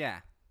 Yeah.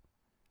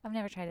 I've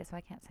never tried it, so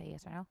I can't say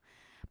yes or no.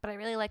 But I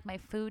really like my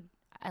food.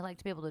 I like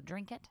to be able to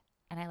drink it,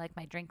 and I like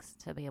my drinks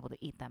to be able to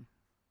eat them.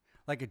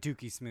 Like a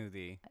dookie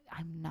smoothie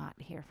I'm not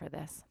here for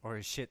this. or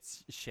a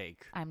shit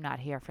shake I'm not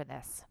here for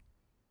this.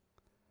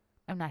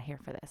 I'm not here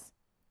for this.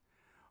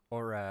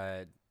 or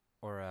a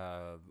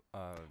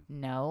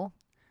No.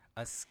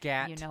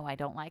 scat You know I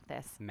don't like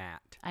this.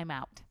 mat. I'm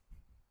out.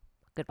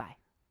 Goodbye.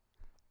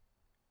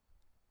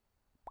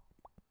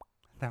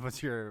 That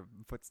was your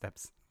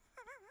footsteps.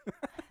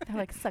 They're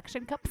like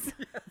suction cups.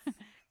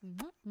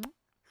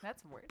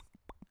 That's worse.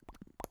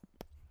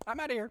 I'm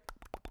out of here.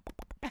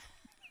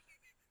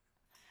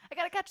 I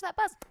gotta catch that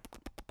bus.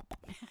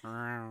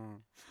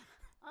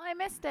 I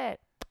missed it.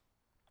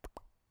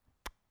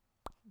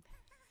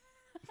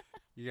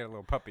 You got a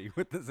little puppy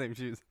with the same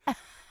shoes.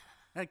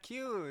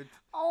 Cute.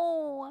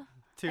 Oh,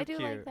 Too I do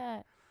cute. like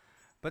that.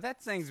 But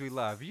that's things we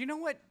love. You know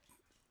what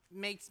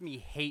makes me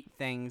hate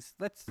things?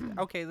 Let's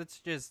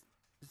just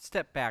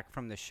step back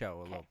from the show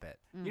a little bit.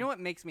 You know what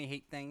makes me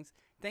hate things?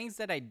 Things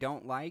that I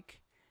don't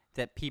like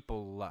that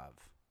people love.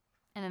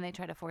 And then they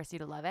try to force you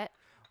to love it.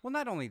 Well,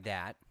 not only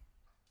that,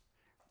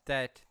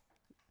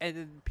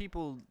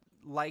 people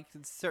like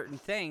certain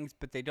things,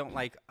 but they don't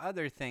like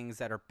other things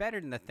that are better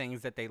than the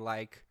things that they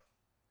like.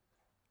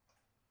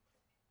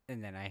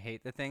 And then I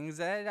hate the things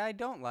that I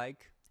don't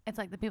like. It's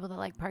like the people that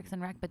like Parks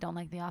and Rec but don't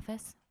like The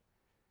Office.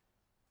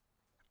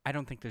 I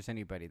don't think there's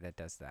anybody that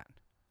does that.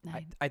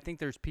 I- I think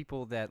there's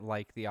people that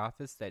like The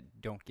Office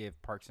that don't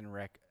give Parks and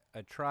Rec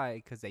a try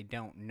because they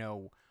don't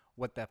know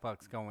what the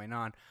fuck's going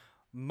on.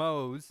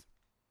 Mose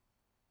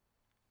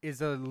is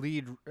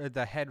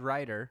the head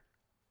writer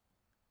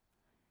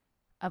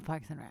Of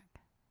Parks and Rec.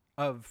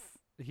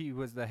 he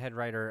was the head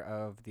writer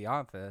of The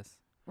Office,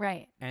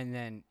 Right. and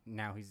then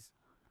now he's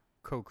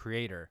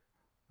co-creator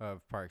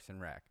of Parks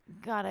and Rec.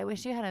 God, I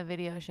wish you had a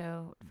video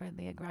show for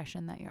the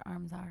aggression that your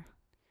arms are.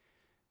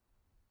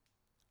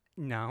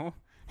 No.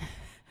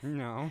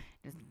 No.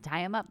 Just tie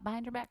him up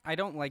behind your back. I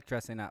don't like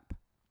dressing up.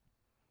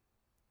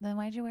 Then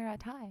why'd you wear a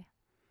tie?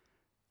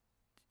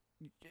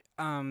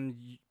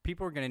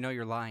 People are going to know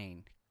you're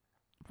lying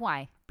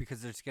Why?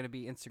 because there's going to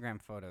be Instagram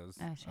photos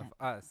Oh, shit. of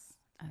us.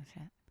 Oh,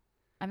 shit.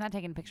 I'm not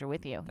taking a picture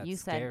with you. That's You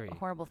said scary.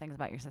 horrible things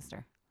about your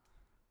sister.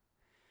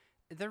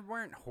 They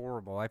weren't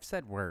horrible. I've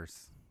said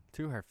worse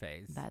to her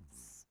face.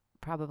 That's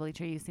probably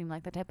true. You seem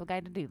like the type of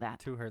guy to do that.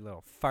 To her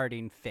little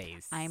farting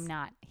face. I'm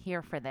not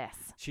here for this.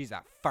 She's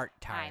a fart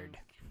tired.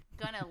 I'm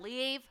gonna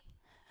leave.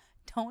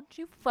 Don't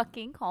you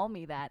fucking call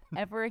me that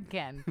ever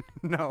again.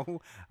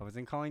 No, I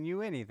wasn't calling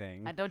you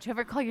anything. Don't you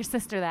ever call your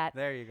sister that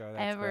There you go.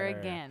 That's ever better.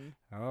 again.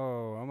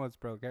 Oh, almost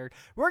broke Eric.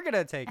 We're going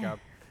to take a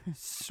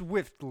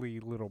swiftly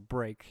little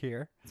break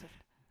here.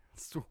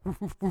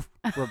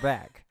 We're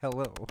back.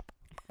 Hello.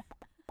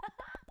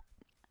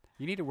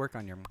 You need to work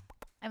on your...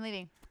 I'm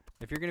leaving.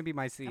 If you're going to be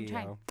my trying.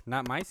 CEO,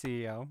 not my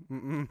CEO.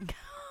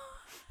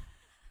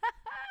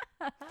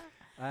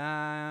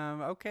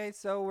 Okay,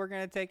 so we're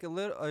going to take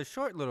a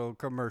short little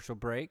commercial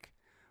break.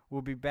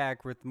 We'll be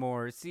back with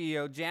more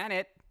CEO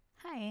Janet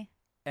Hi.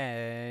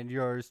 and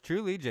yours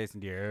truly, Jason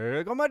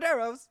Diego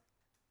Maderos.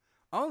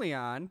 Only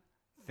on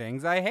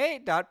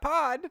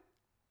ThingsIHate.pod,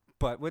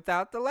 but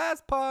without the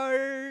last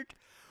part.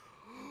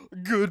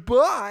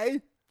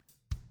 Goodbye.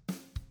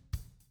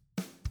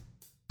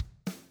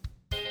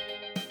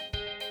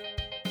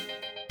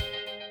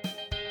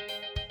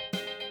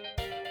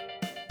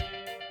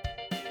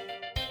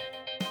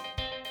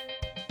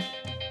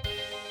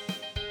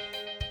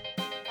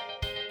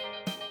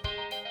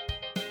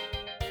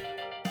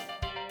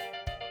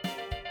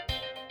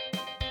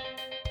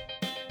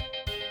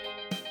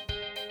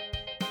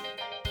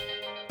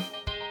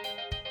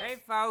 Hey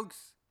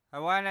folks, I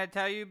want to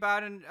tell you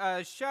about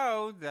a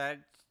show that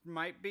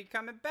might be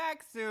coming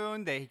back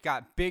soon. They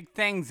got big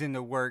things in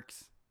the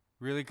works.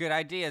 Really good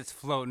ideas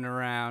floating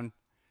around.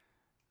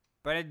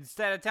 But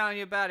instead of telling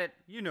you about it,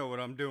 you know what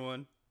I'm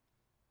doing.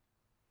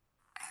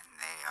 And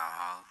they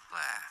all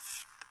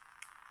left.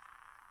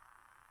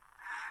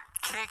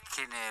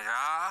 Kicking it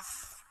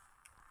off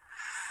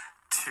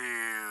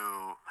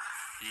to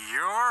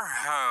your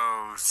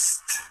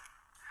host,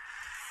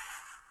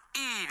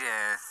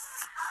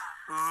 Edith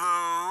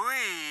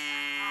Louise.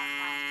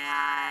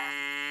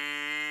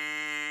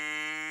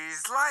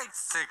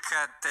 Likes to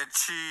cut the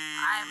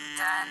cheese. I'm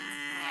done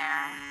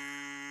here.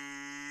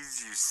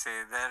 You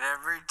say that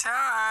every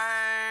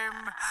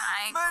time.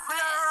 I quit.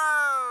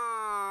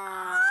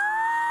 Maderos!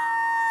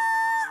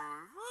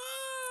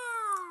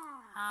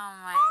 Oh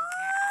my god.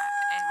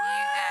 If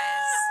you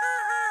guys.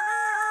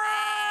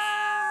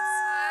 Thanks.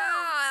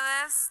 Ooh,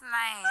 that's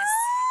nice.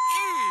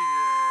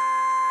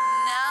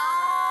 No.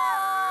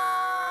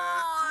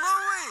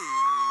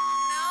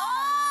 No.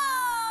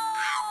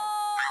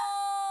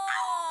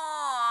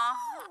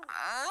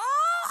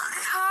 Oh,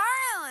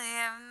 Carly,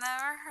 I've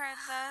never heard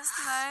those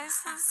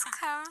noises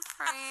come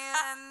from you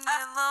in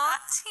your little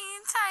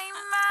teen-tiny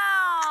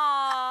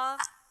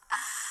mouth.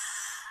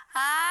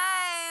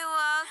 Hi,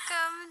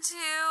 welcome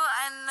to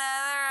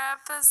another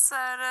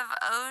episode of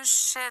Oh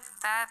Shit,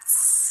 That's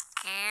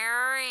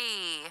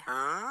Scary.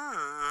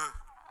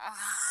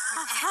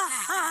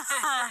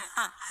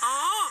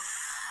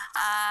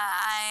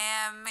 I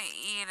am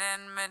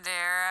Eden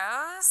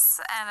Medeiros,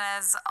 and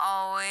as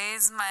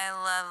always, my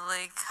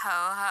lovely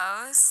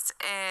co-host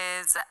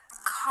is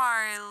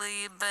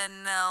Carly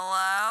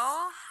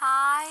Bonillo.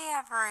 Hi,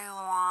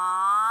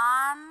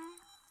 everyone.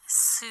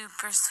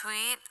 Super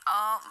sweet.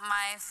 Oh,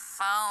 my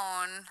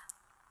phone.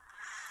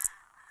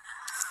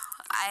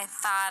 I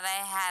thought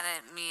I had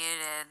it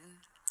muted.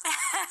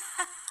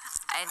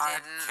 I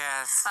didn't.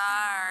 Podcast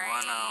Sorry.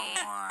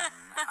 101.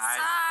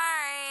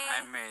 Sorry.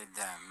 I made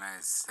that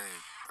mistake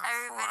before.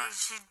 Everybody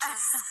should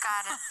just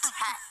got a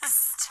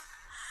text.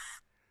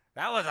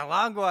 That was a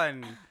long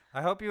one.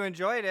 I hope you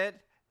enjoyed it.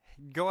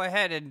 Go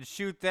ahead and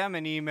shoot them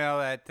an email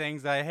at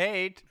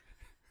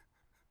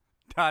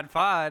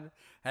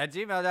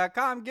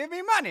thingshate.pod@gmail.com. Give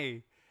me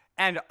money.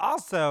 And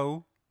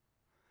also,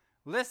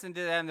 listen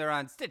to them. They're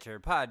on Stitcher,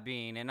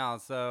 Podbean, and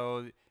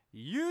also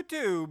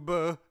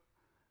YouTube.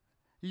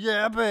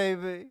 Yeah,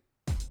 baby.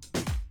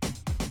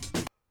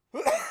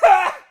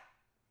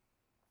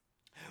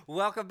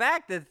 Welcome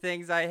back to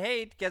Things I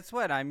Hate. Guess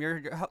what? I'm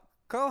your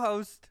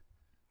co-host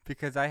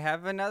because I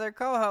have another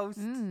co-host,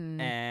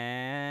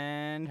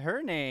 and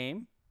her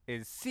name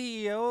is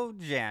CEO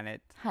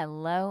Janet.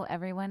 Hello,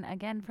 everyone,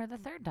 again for the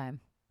third time.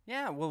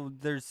 Yeah, well,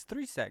 there's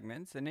 3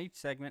 segments, and each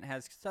segment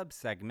has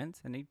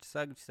sub-segments, and each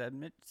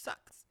sub-segment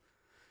sucks.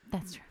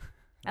 That's true.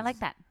 I like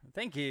that.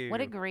 Thank you. What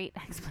a great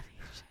explanation.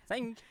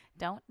 Thank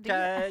Don't do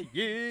that.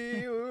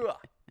 you.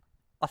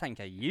 I think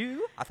of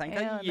you. I think Ew,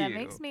 of you. that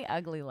makes me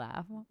ugly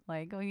laugh.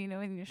 Like when when your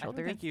I don't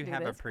shoulders. think you do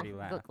have a this. pretty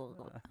laugh.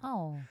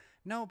 Oh.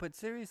 No, but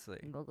seriously.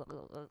 Your Glug,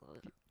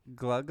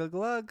 glug,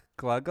 glug.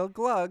 Glug, glug,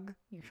 glug.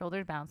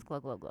 shoulders bounce.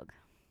 Glug glug glug.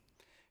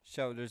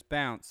 Shoulders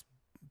bounce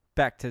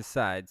back to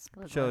sides.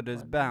 Glug, glug, Shoulders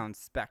glug.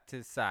 bounce back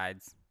to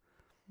sides.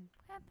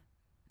 What?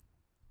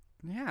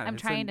 Yeah, I'm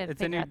it's trying a, to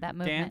it's a figure new out that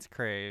movement. Dance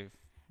Crave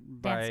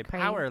by Dance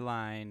Crave.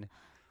 Powerline.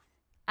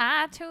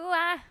 Eye to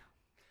eye.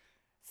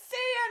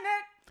 Seeing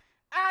it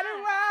eye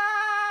to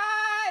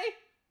eye.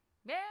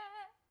 Yeah.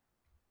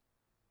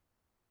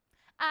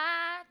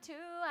 Eye to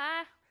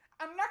eye.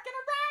 I'm not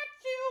gonna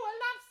write you a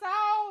love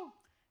song.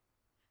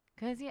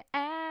 'Cause you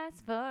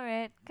asked for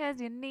it.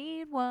 'Cause you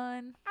need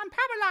one. I'm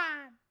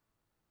Powerline.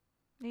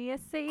 You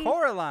see?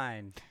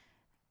 Coraline.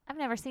 I've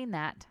never seen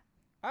that.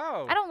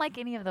 Oh. I don't like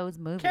any of those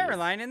movies.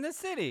 Caroline in the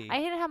City. I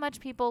hate how much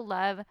people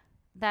love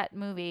that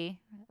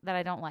movie that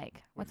I don't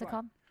like. What's Which it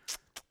one? called?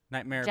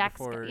 Nightmare Jack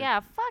Before.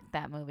 Yeah, fuck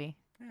that movie.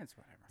 That's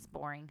whatever. It's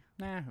boring.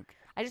 Nah, who cares?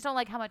 I just don't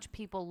like how much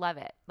people love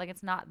it. Like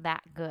it's not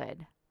that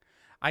good.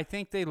 I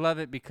think they love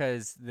it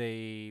because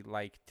they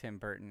like Tim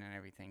Burton and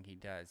everything he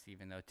does,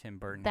 even though Tim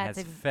Burton That's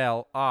has ex-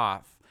 fell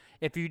off.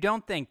 If you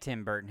don't think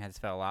Tim Burton has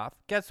fell off,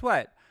 guess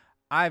what?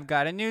 I've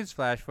got a news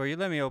flash for you.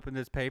 Let me open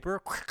this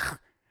paper.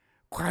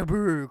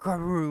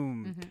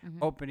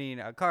 Opening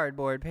a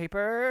cardboard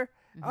paper.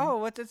 Oh,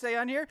 what's it say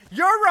on here?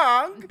 You're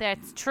wrong.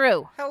 That's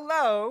true.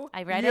 Hello.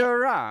 I read it. You're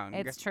wrong.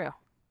 It's true.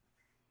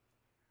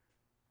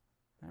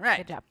 All right.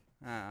 Good job.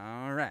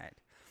 All right.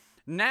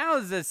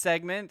 Now's the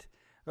segment.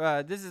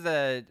 This is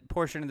a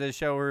portion of the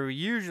show where we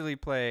usually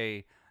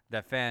play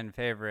the fan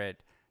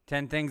favorite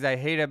 10 Things I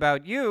Hate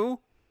About You.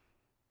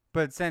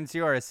 But since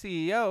you're a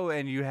CEO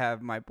and you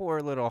have my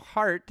poor little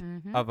heart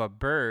Mhm. of a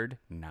bird,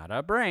 not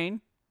a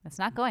brain, It's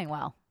not going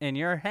well. in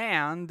your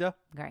hand,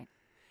 Great.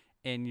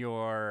 in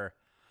your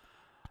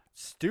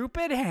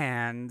stupid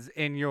hands,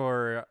 in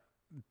your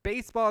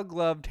baseball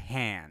gloved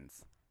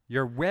hands,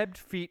 your webbed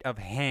feet of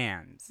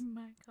hands,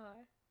 My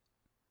God.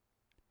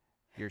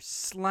 your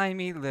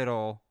slimy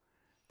little,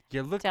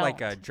 you look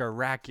like a Don't.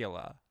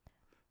 Dracula.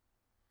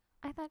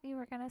 I thought you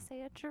were gonna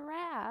say a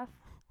giraffe.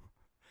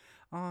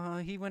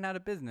 He went out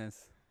of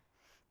business.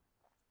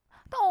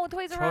 Oh,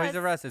 Toys R Us. Toys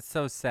R Us, it's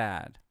so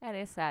sad. That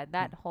is sad.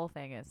 That whole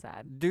thing is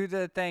sad. Do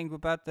the thing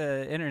about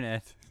the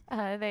internet.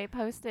 They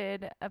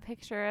posted a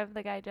picture of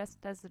the guy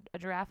dressed as a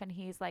giraffe, and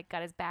he's like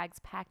got his bags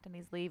packed and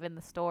he's leaving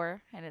the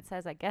store, and it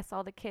says, "I guess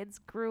all the kids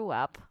grew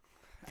up."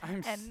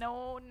 And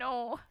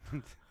no.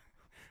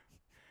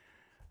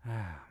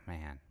 Oh,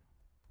 man.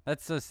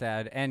 That's so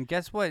sad. And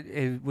guess what?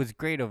 It was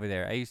great over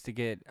there. I used to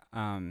get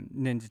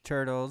Ninja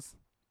Turtles.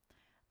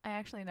 I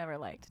actually never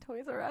liked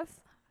Toys R Us.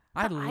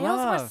 I The love.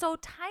 aisles were so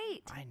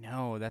tight. I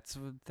know.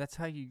 That's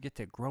how you get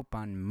to grope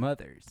on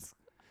mothers.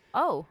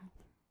 Oh.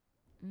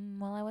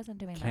 Well, I wasn't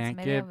doing that. Can't So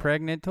maybe get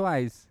pregnant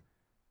twice.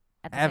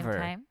 at the ever.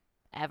 same time.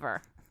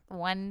 Ever.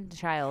 One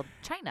child.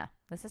 China.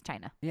 This is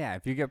China. Yeah,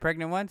 if you get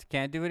pregnant once,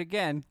 can't do it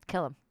again.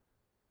 Kill him.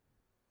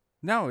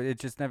 No, it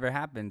just never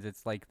happens.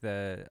 It's like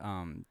the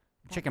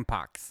chicken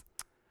pox.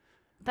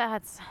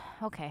 That's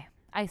okay.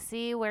 I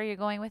see where you're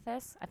going with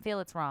this. I feel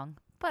it's wrong,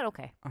 but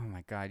okay. Oh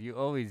my God, you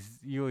always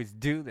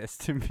do this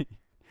to me.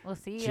 We'll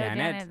see you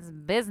Janet. again. It's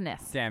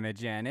business. Damn it,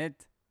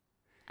 Janet.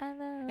 I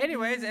love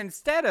Anyways, you.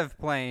 instead of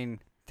playing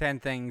 10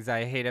 Things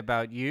I Hate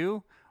About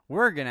You,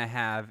 we're going to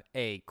have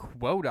a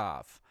quote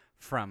off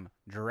from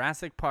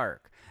Jurassic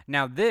Park.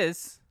 Now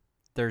there's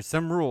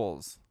some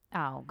rules.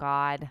 Oh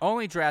God.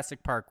 Only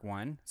Jurassic Park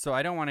 1, so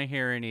I don't want to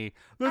hear any,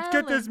 let's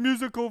get this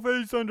musical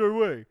phase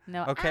underway.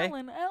 No. Okay.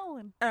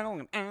 Alan.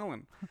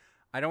 Alan.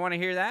 I don't want to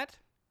hear that.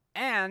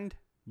 And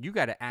you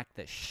got to act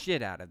the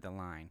shit out of the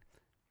line.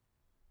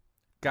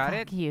 Got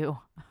it? Fuck you.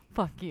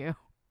 Fuck you.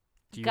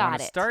 Do you got want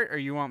to it. start or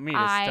you want me to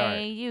start?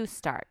 You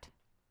start.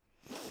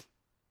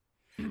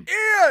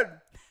 Ian!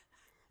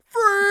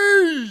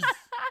 Freeze!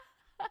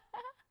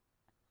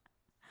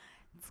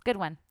 It's a good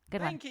one.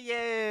 Good Thank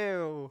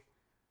you. one.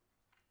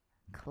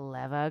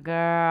 Clever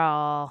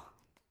girl.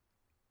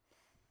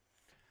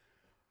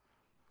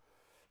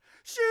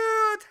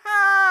 Shoot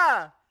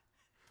her!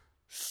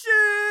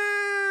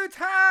 Shoot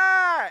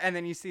her! And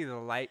then you see the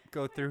light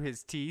go through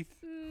his teeth.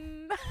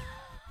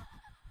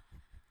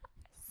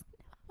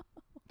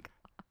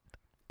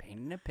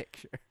 Painting a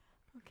picture.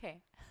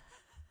 Okay.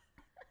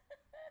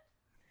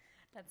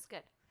 That's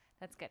good.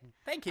 That's good.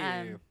 Thank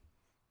you.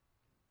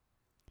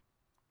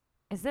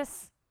 Is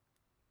this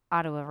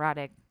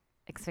autoerotic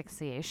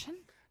asphyxiation?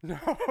 No,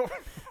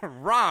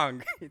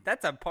 wrong.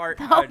 That's a part.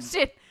 Oh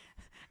shit!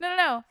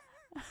 No.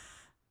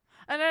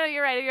 Oh no,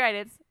 you're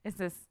right. Is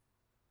this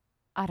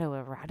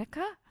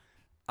autoerotica?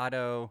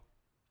 Auto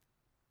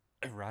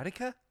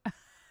erotica?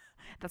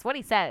 That's what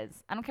he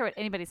says. I don't care what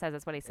anybody says.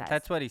 That's what he says.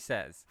 That's what he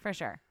says. for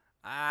sure.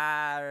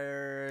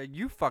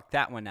 You fucked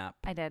that one up.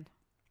 I did.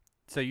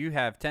 So you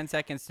have 10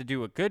 seconds to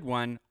do a good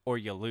one or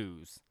you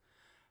lose.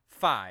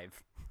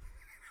 5.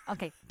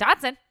 Okay,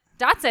 Dotson.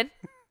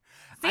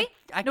 See?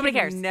 I Nobody could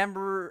cares.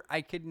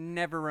 I could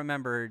never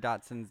remember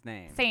Dotson's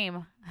name.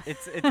 Same.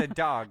 It's a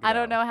dog. I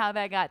don't though. know how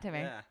that got to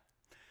me.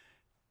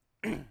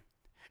 Yeah.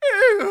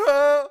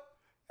 Ooh-ho!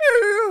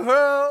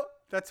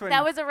 That's when.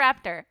 That was a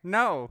raptor.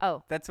 No.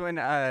 Oh. That's when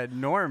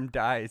Norm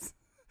dies.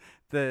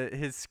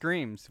 His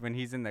screams when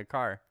he's in the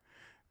car.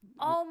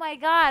 Oh my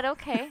God.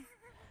 Okay.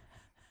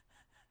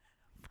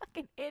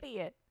 Fucking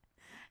idiot.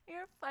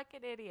 You're a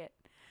fucking idiot.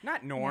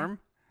 Not Norm.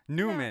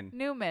 Newman.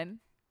 Newman.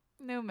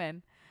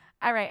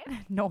 All right.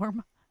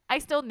 Norm. I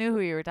still knew who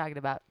you were talking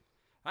about.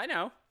 I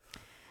know.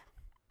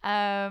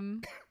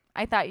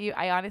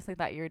 I honestly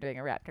thought you were doing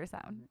a raptor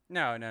sound.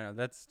 No.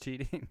 That's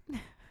cheating.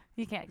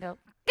 You can't go.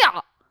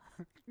 Yeah.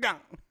 No.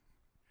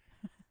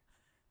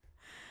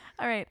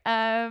 All right.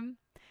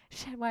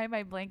 Shit, why am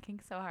I blanking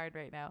so hard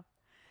right now?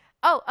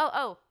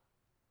 Oh.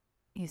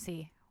 You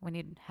see, when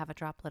you have a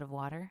droplet of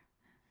water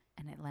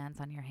and it lands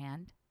on your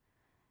hand,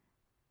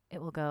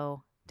 it will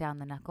go down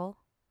the knuckle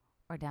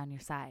or down your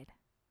side.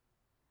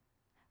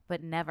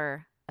 But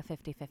never a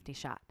 50-50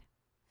 shot.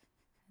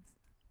 It's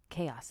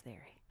chaos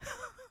theory.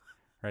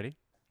 Ready?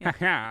 You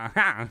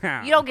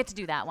don't get to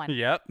do that one.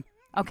 Yep.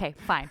 Okay,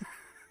 fine.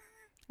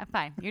 I'm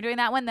fine. You're doing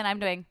that one, then I'm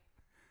doing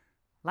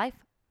life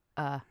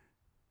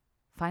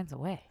finds a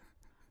way.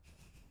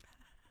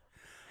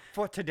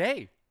 For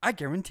today, I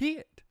guarantee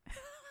it.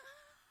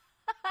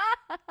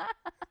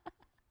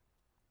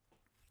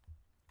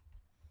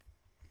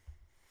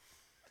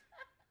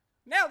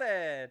 Nailed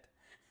it.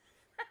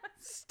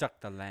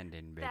 Stuck the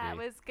landing, baby. That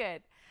was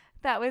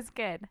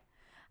good.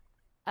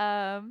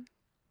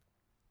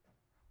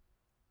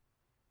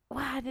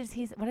 What does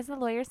the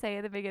lawyer say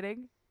at the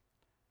beginning?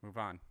 Move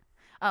on.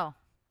 Oh.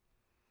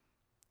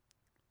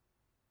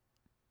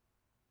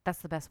 That's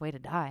the best way to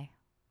die.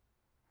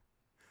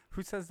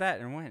 Who says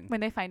that and when? When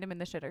they find him in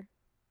the shitter.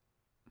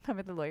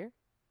 Remember the lawyer?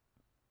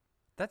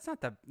 That's not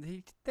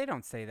they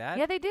don't say that.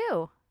 Yeah, they do.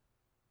 All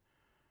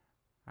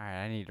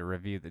right, I need to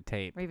review the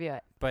tape. Review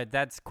it. But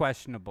that's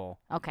questionable.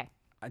 Okay.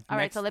 All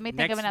right, so let me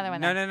think of another one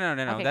No. then.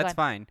 Okay, That's go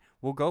fine.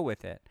 We'll go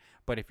with it.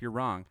 But if you're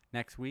wrong,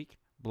 next week,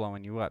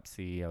 blowing you up,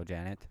 CEO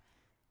Janet.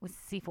 Was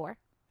C4?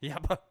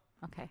 Yep.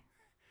 Okay.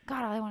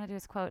 God, all I want to do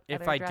is quote.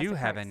 If other I do Jurassic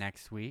have Parks. a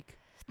next week.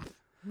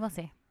 We'll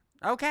see.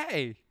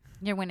 Okay.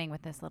 You're winning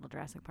with this little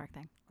Jurassic Park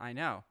thing. I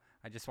know.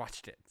 I just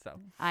watched it, so.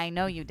 I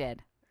know you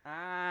did. He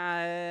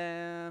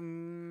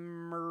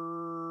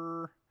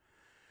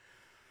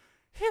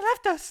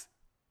left us.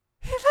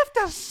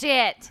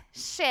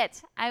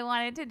 Shit. I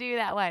wanted to do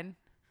that one.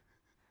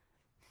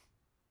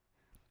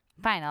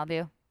 Fine, I'll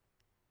do.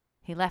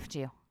 He left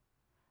you,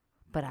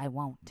 but I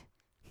won't.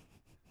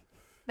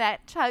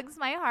 That tugs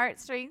my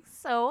heartstrings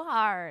so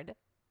hard.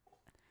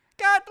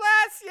 God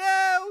bless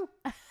you.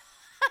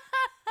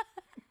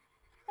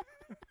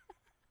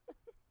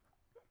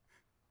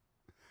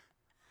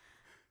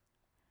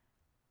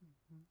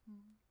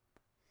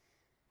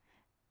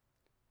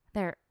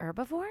 They're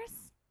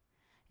herbivores?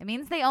 It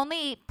means they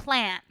only eat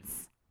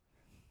plants.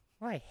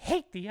 Well, I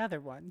hate the other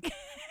one.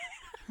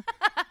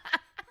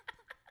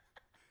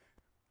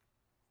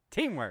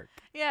 Teamwork.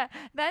 Yeah,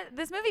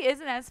 this movie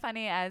isn't as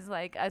funny as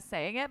like us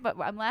saying it, but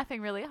I'm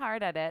laughing really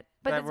hard at it.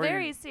 But it's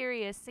very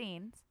serious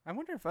scenes. I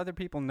wonder if other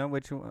people know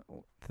which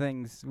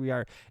things we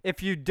are.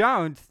 If you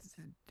don't,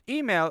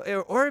 email,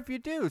 or if you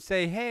do,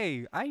 say,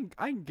 hey,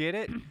 I get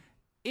it.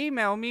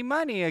 Email me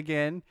money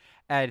again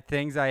at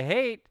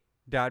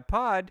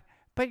thingshate.pod.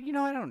 But,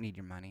 I don't need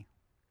your money.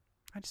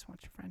 I just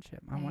want your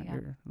friendship. I want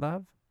your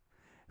love.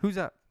 Who's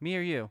up, me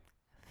or you?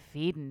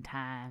 Feeding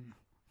time.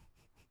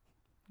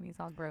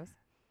 He's all gross.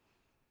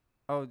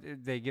 Oh,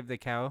 they give the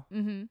cow?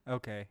 Mm-hmm.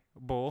 Okay.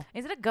 Bull?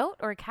 Is it a goat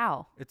or a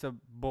cow? It's a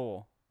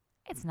bull.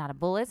 It's not a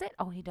bull, is it?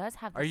 Oh, he does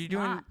have the Are you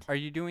snot.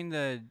 doing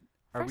the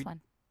First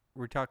one?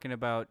 We're talking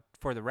about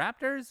for the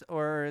Raptors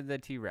or the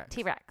T-Rex?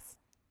 T-Rex.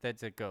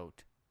 That's a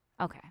goat.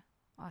 Okay.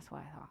 That's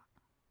what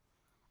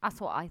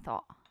I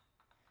thought.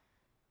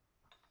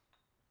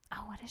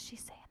 Oh, what does she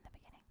say in the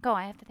beginning? Go,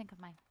 I have to think of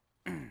mine.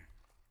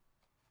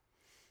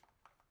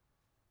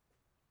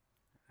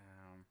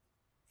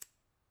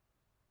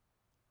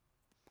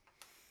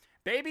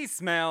 Baby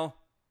smell.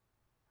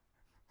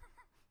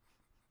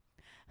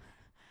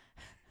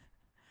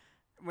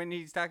 When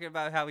he's talking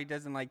about how he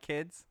doesn't like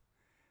kids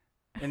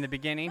in the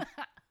beginning,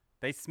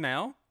 they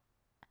smell.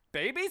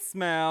 Baby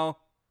smell.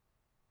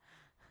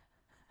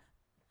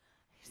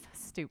 You're so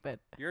stupid.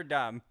 You're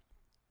dumb.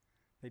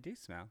 They do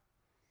smell.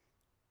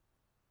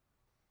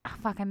 Oh,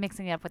 fuck, I'm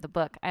mixing it up with a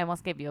book. I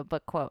almost gave you a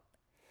book quote.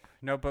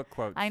 No book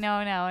quotes. I know.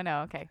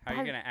 Okay. How are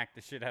you going to act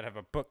the shit out of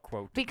a book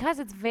quote? Because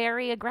it's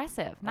very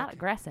aggressive. Not Okay.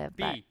 aggressive,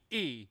 but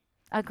B-E.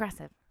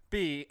 aggressive.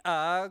 Be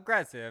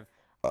aggressive.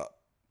 Oh,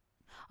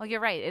 you're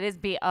right. It is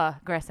be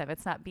aggressive.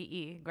 It's not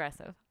be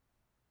aggressive.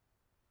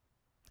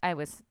 I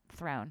was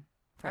thrown.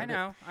 for I a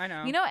loop.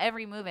 know. You know,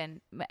 every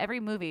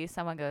movie,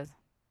 someone goes,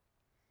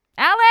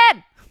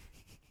 Alan!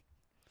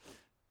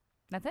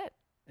 That's it.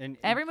 In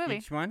every movie.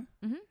 Each one?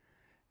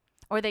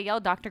 Or they yell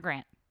Dr.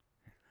 Grant.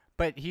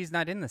 But he's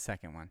not in the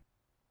second one.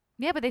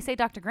 Yeah, but they say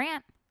Dr.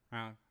 Grant.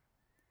 Oh.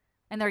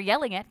 And they're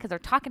yelling it because they're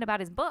talking about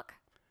his book.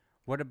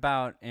 What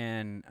about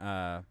in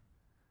the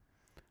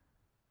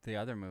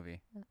other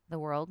movie? The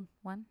World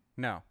one?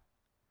 No.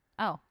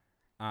 Oh,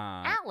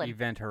 Alan.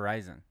 Event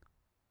Horizon.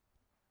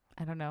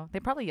 I don't know. They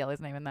probably yell his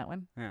name in that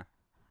one. Yeah.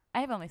 I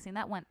have only seen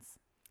that once.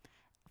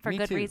 For Me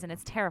good too. reason.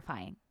 It's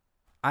terrifying.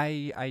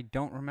 I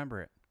don't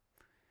remember it.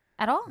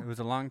 At all. It was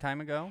a long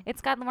time ago.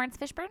 It's got Lawrence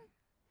Fishburne.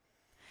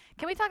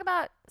 Can we talk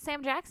about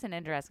Sam Jackson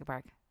in Jurassic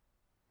Park?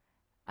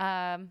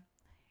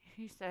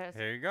 He says,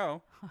 Here you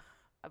go.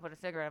 I put a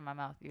cigarette in my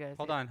mouth. You guys.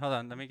 Hold see it?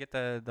 on. Let me get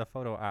the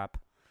photo app.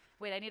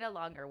 Wait, I need a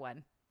longer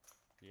one.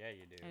 Yeah,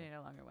 you do. I need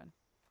a longer one.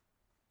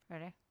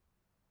 Ready?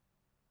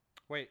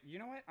 Wait, you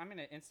know what? I'm going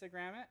to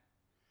Instagram it.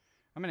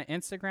 I'm going to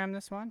Instagram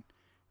this one,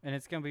 and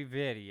it's going to be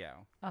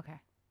video. Okay.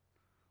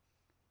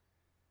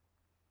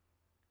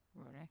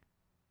 Ready?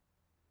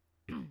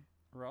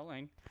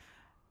 Rolling.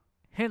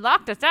 He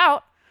locked us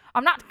out.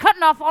 I'm not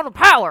cutting off all the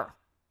power.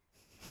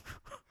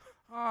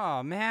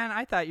 Oh, man,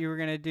 I thought you were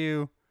going to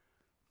do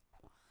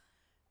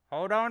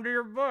hold on to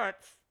your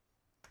butts.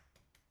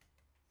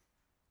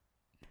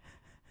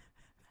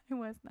 I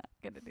was not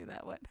going to do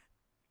that one.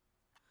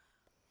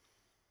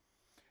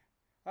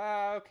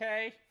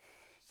 Okay.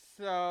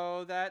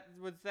 So that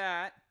was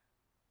that.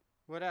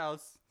 What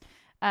else?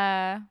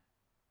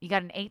 You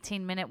got an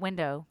 18-minute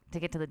window to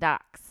get to the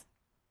docks.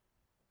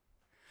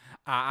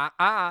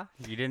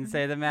 You didn't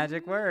say the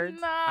magic words.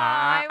 No,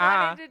 I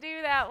wanted to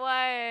do that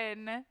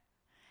one.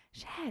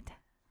 Shit.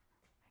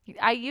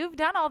 You've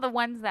done all the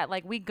ones that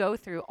like we go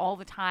through all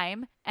the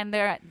time, and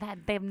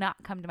they've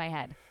not come to my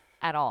head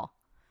at all.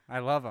 I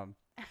love them.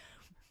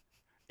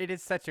 It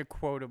is such a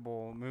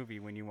quotable movie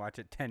when you watch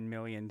it 10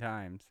 million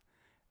times.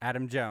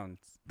 Adam Jones.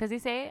 Does he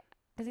say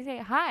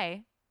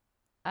hi?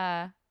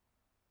 I'm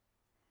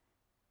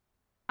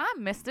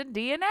Mr.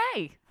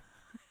 DNA.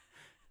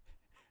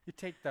 You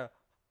take the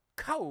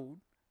code.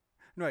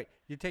 No, wait.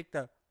 You take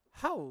the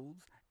holes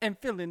and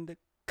fill in the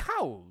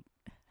code.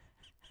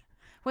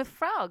 With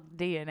frog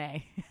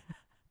DNA.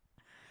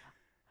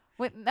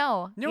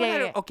 No. You know what I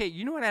don't, okay,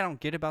 you know what I don't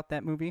get about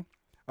that movie?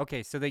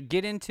 Okay, so they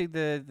get into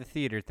the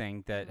theater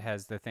thing that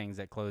has the things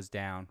that close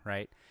down,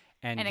 right?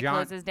 And it John,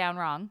 closes down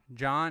wrong.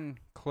 John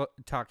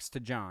talks to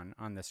John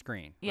on the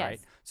screen, Yes. right?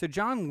 So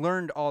John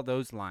learned all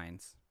those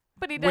lines.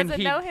 But he when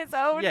doesn't know his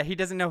own. Yeah, he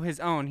doesn't know his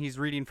own. He's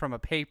reading from a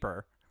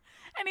paper.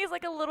 And he's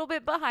like a little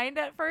bit behind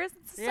at first.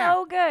 It's Yeah.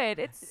 so good.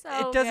 It's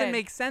so It doesn't good.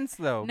 make sense,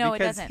 though, No, it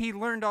because doesn't. he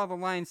learned all the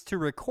lines to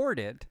record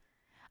it.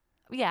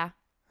 Yeah.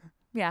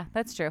 Yeah,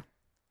 that's true.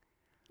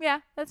 Yeah,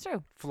 that's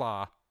true.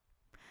 Flaw.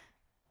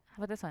 How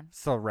about this one?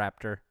 So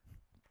Raptor.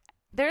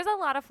 There's a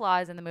lot of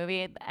flaws in the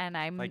movie, and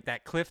I'm Like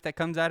that cliff that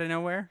comes out of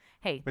nowhere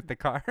hey, with the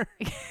car.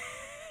 it's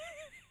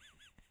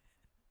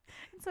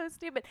so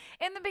stupid.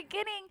 In the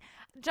beginning,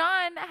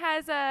 John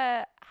has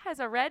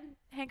a red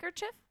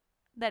handkerchief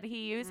that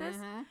he uses,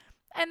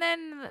 and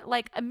then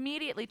like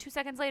immediately 2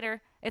 seconds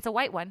later, it's a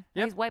white one.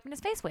 That Yep. he's wiping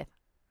his face with.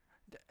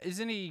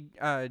 Isn't he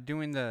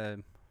doing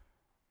the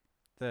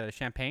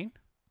champagne?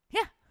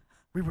 Yeah.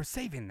 We were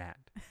saving that.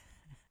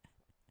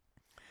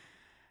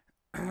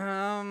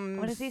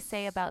 What does he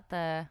say about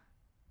the?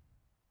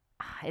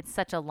 It's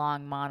such a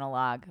long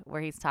monologue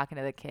where he's talking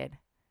to the kid.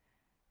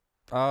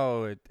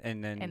 Oh,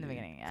 and then In the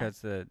beginning, yeah.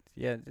 Because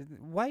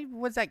why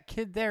was that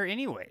kid there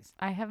anyways?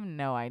 I have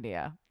no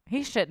idea.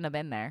 He shouldn't have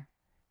been there.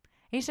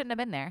 He shouldn't have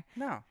been there.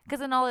 No.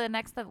 Because in all the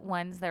next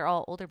ones, they're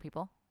all older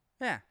people.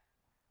 Yeah.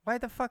 Why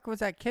the fuck was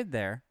that kid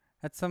there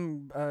at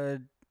some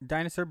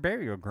dinosaur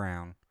burial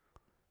ground?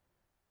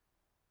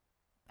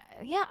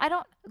 Yeah, I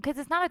don't, because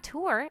it's not a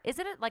tour.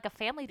 Isn't it like a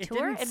family It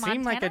tour didn't in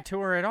seem Montana? like a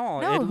tour at all.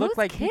 No, it looked whose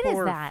like kid people is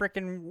were that?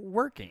 freaking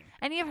working.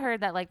 And you've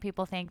heard that like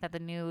people think that the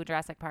new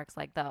Jurassic Park's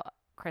like the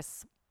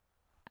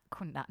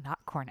not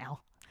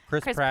Cornell.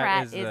 Chris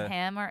Pratt is is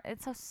him, or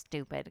it's so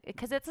stupid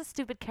because it's a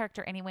stupid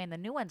character anyway, and the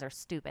new ones are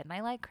stupid. And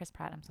I like Chris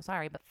Pratt. I'm so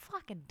sorry, but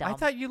fucking dumb. I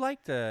thought you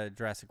liked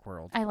Jurassic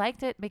World. I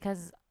liked it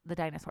because the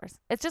dinosaurs.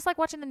 It's just like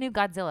watching the new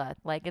Godzilla.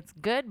 Like it's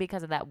good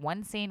because of that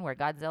one scene where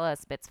Godzilla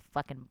spits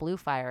fucking blue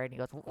fire and he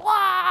goes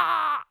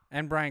wah.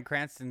 And Bryan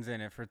Cranston's in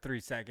it for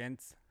 3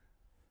 seconds.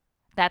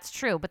 That's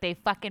true, but they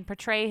fucking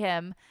portray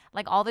him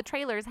like all the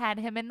trailers had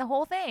him in the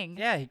whole thing.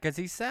 Yeah, because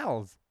he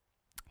sells.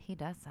 He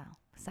does sell.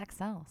 Sex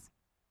sells.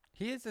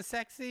 He is a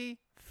sexy,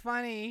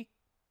 funny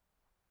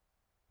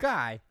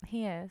guy.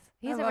 He is.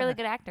 He's a love really it.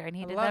 good actor, and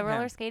he I did love the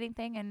roller him. skating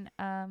thing and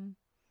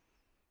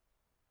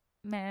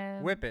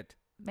Whip it.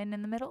 Men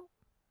in the Middle.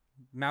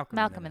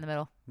 Malcolm In the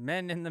Middle.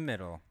 Men in the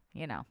Middle.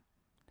 You know.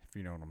 If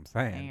you know what I'm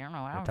saying. You know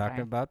what We're I'm talking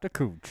saying. about the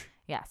cooch.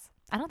 Yes.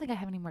 I don't think I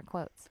have any more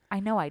quotes.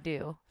 I know I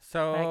do. I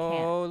So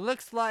can't.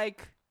 looks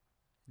like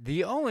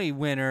the only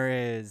winner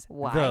is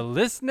Why? the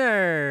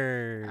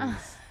listeners.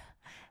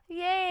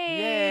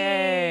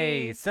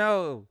 Yay! Yay!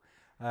 So,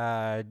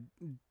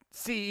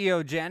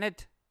 CEO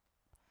Janet,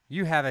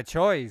 you have a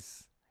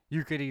choice.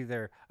 You could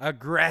either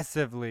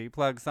aggressively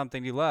plug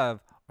something you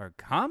love or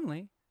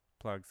calmly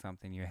plug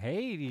something you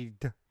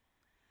hate.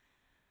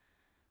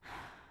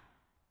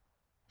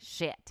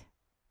 Shit.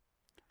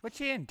 What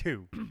you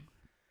into?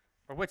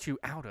 Or what you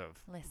out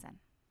of? Listen,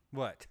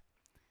 What?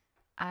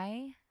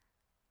 I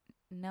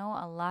know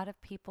a lot of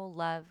people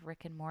love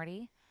Rick and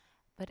Morty,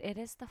 but it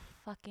is the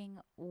fucking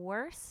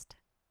worst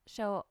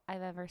show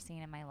I've ever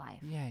seen in my life.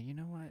 Yeah, you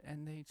know what?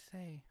 And they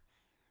say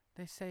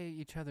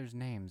each other's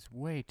names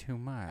way too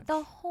much.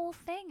 The whole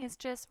thing is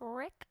just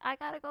Rick, I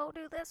gotta go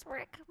do this.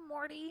 Rick,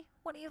 Morty,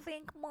 what do you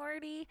think,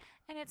 Morty?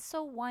 And it's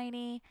so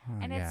whiny Oh,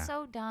 and yeah. it's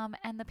so dumb.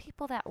 And the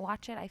people that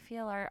watch it, I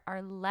feel,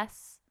 are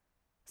less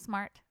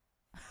smart.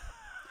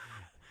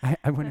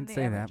 I wouldn't the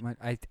say average. that much.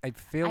 I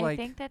feel I like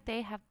think that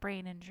they have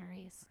brain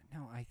injuries.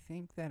 no. I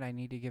think that I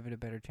need to give it a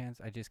better chance.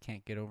 I just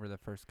can't get over the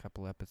first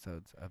couple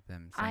episodes of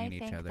them I saying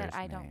each think other's that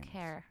I names. don't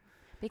care.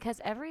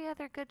 Because every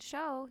other good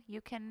show,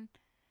 you can,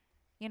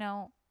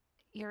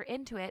 you're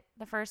into it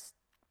the first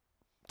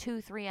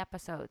 2-3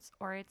 episodes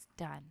or it's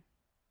done.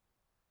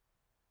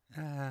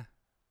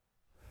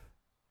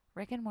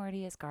 Rick and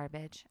Morty is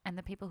garbage, and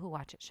the people who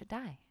watch it should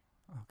die.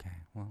 Okay.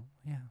 Well,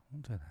 yeah,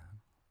 we'll do that.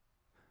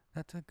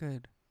 That's a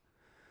good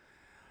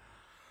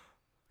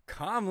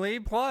calmly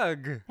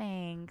plug.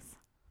 Thanks.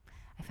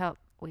 I felt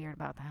weird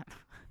about that.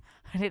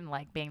 I didn't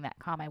like being that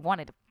calm. I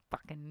wanted to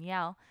fucking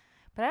yell,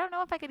 but I don't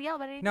know if I could yell.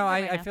 But I didn't No, do it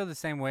I right now. feel the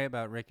same way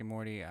about Rick and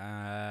Morty.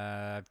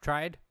 I've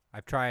tried,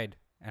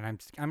 and I'm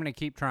gonna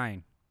keep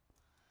trying.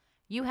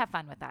 You have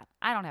fun with that.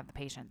 I don't have the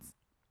patience.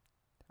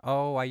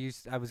 Oh, I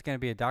was gonna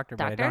be a doctor,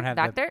 but I don't have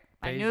Doctor.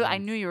 the I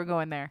patience. knew you were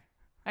going there.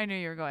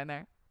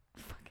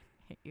 Fucking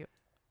hate you.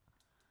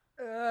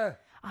 Ugh.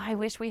 I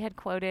wish we had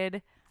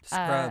quoted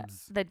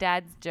Scrubs. the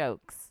dad's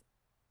jokes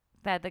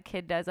that the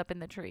kid does up in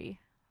the tree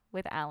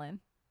with Alan.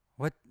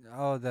 What?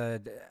 Oh,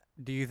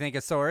 do you think a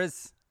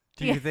Saurus?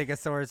 Do Yeah. you think a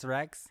Saurus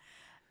Rex?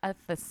 A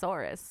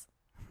thesaurus.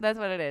 That's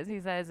what it is.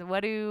 He says, "What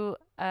do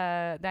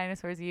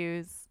dinosaurs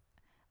use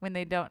when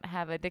they don't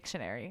have a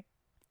dictionary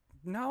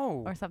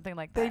No. or something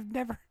like that?" They've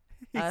never.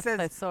 He A says,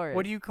 thesaurus.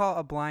 "What do you call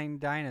a blind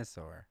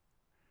dinosaur?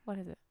 What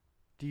is it?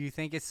 Do you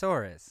think it's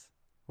Saurus?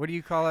 What do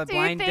you call a Do you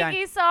blind think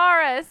dinosaur?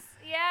 Thesaurus?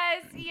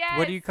 Yes, yes.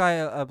 What do you call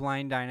a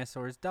blind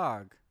dinosaur's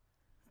dog?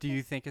 Do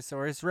you think a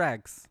Saurus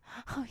Rex?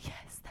 Oh,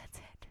 yes, that's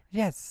it.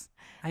 Yes,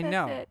 I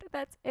know.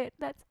 That's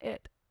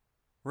it.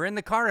 We're in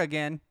the car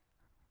again.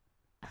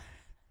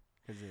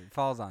 Because it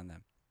falls on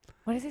them.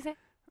 What does he say?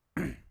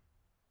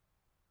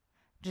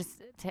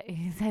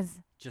 He says,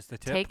 Just a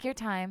tip. take your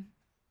time.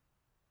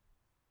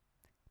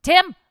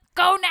 Tim,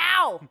 go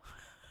now.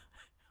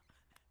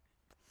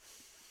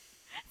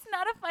 It's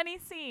not a funny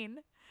scene.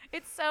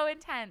 It's so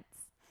intense.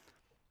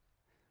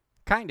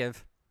 Kind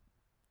of.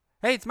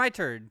 Hey, it's my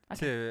turn Okay.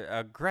 to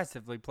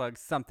aggressively plug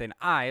something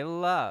I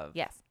love.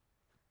 Yes.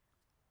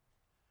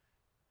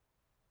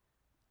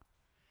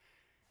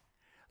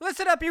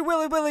 Listen up, you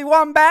willy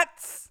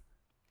wombats.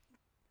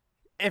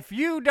 If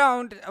you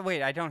don't...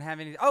 wait, I don't have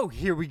any... oh,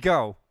 here we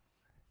go.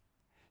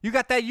 You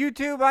got that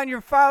YouTube on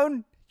your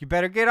phone? You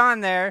better get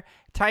on there.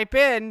 Type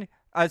in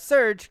a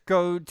search.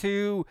 Go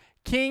to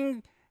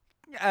King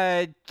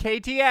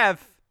KTF.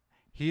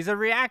 He's a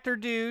reactor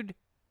dude.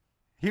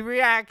 He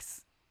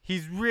reacts.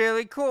 He's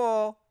really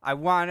cool. I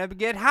want to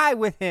get high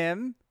with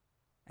him.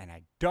 And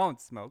I don't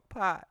smoke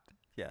pot.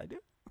 Yeah, I do.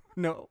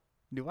 No.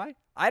 Do I?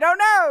 I don't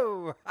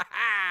know.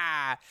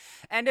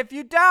 And if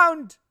you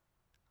don't,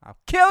 I'll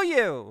kill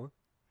you.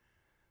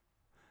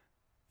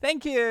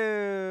 Thank you.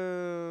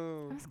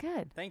 That was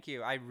good. Thank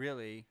you. I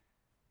really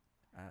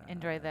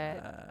Enjoy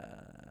the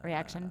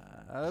reaction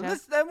show?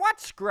 Listen, watch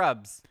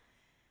Scrubs.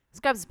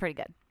 Scrubs is pretty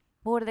good.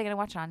 But what are they going to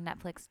watch on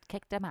Netflix?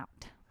 Kick them out.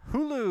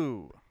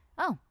 Hulu.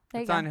 Oh,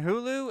 there It's you go. on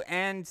Hulu,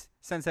 and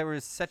since there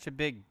was such a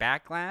big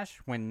backlash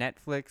when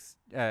Netflix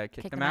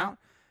kicked them out,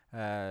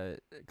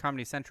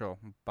 Comedy Central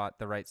bought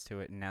the rights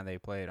to it, and now they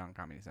play it on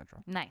Comedy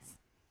Central. Nice.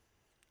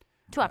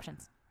 2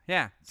 options.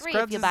 Yeah, 3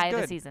 Scrubs if you is buy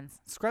good. the seasons.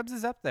 Scrubs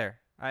is up there.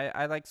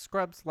 I like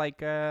Scrubs like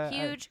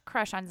Huge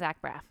crush on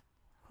Zach Braff.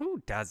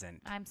 who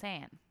doesn't? I'm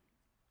saying.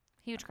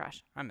 Huge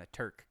crush. I'm the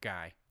Turk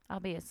guy. I'll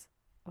be his,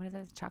 what is it,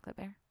 his chocolate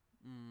bear?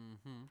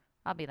 Mm-hmm.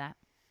 I'll be that.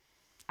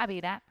 I'll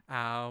be that.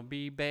 I'll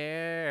be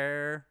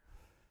bear.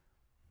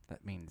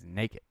 That means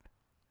naked.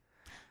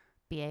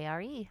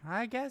 B-A-R-E.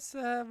 I guess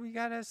we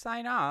gotta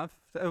sign off.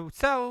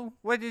 So,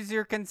 what is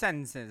your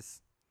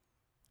consensus?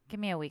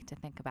 Give me a week to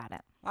think about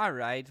it. All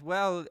right.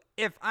 Well,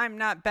 if I'm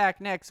not back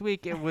next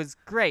week, it was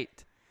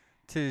great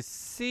to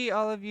see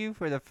all of you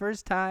for the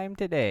first time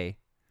today.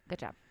 Good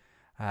job.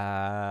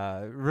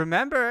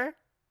 Remember,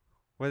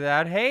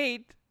 without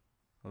hate,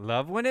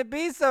 love wouldn't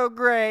be so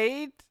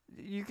great.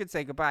 You can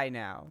say goodbye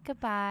now.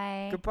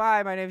 Goodbye.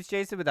 Goodbye. My name is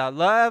Jason. Without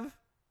love,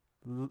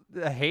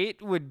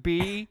 hate would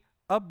be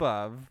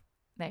above.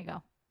 There you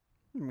go.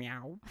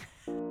 Meow.